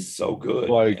Parker. He's so good.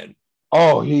 Like, man.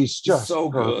 Oh, he's just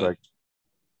so perfect.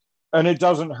 Good. And it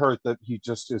doesn't hurt that he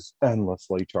just is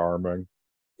endlessly charming.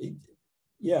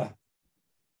 Yeah.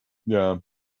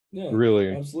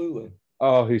 Really. Absolutely.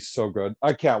 Oh, he's so good.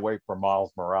 I can't wait for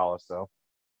Miles Morales, though.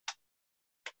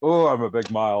 Oh, I'm a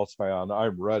big Miles fan.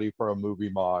 I'm ready for a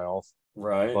movie Miles.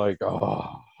 Right. Like,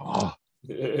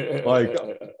 like,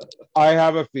 I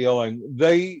have a feeling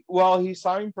he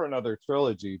signed for another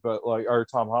trilogy, but like, or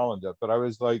Tom Holland did, but I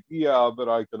was like, yeah, but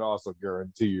I can also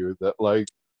guarantee you that like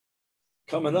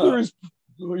coming up,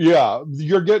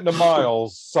 you're getting to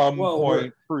Miles some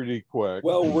point pretty quick.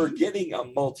 Well, we're getting a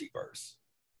multiverse.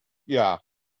 Yeah.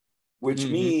 Which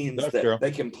means that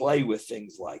they can play with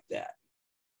things like that.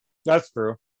 That's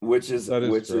true. Which is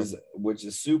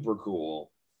super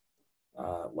cool.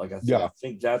 Like I said, I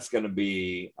think that's going to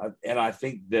be, and I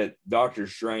think that Doctor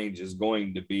Strange is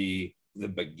going to be the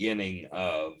beginning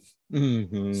of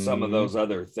some of those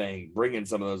other things, bringing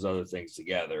some of those other things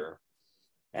together,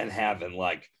 and having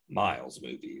like Miles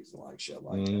movies and like shit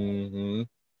like that.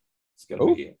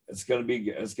 It's gonna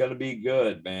be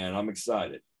good, man. I'm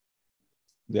excited.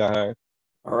 Yeah.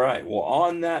 All right. Well,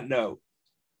 on that note,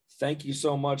 thank you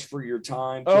so much for your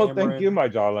time, Cameron. Oh, thank you, my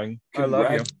darling. I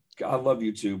love you. I love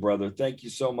you too, brother. Thank you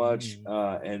so much.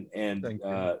 I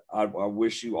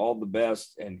wish you all the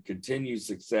best and continued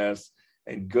success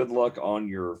and good luck on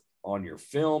your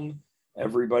film.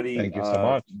 Everybody, thank you so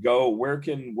much. Go. Where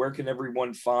can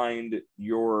everyone find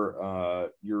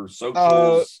your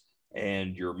socials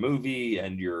and your movie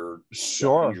and your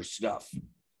stuff?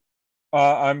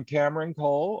 I'm Cameron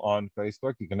Cole on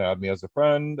Facebook. You can add me as a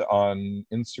friend. On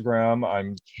Instagram,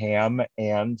 I'm Cam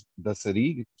and the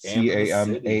City.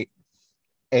 CAMAAND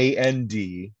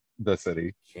the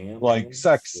City. Like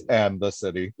sex and the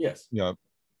city. Yes. Yeah.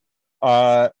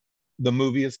 The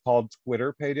movie is called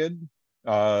Twitter Pated.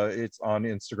 It's on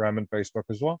Instagram and Facebook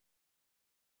as well.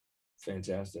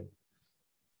 Fantastic.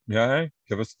 Yeah.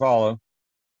 Give us a follow.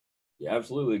 Yeah,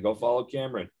 absolutely. Go follow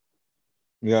Cameron.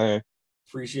 Yeah.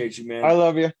 Appreciate you, man. I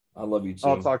love you. I love you too.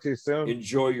 I'll talk to you soon.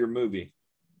 Enjoy your movie.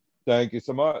 Thank you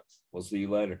so much. We'll see you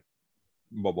later.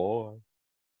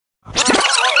 Bye-bye.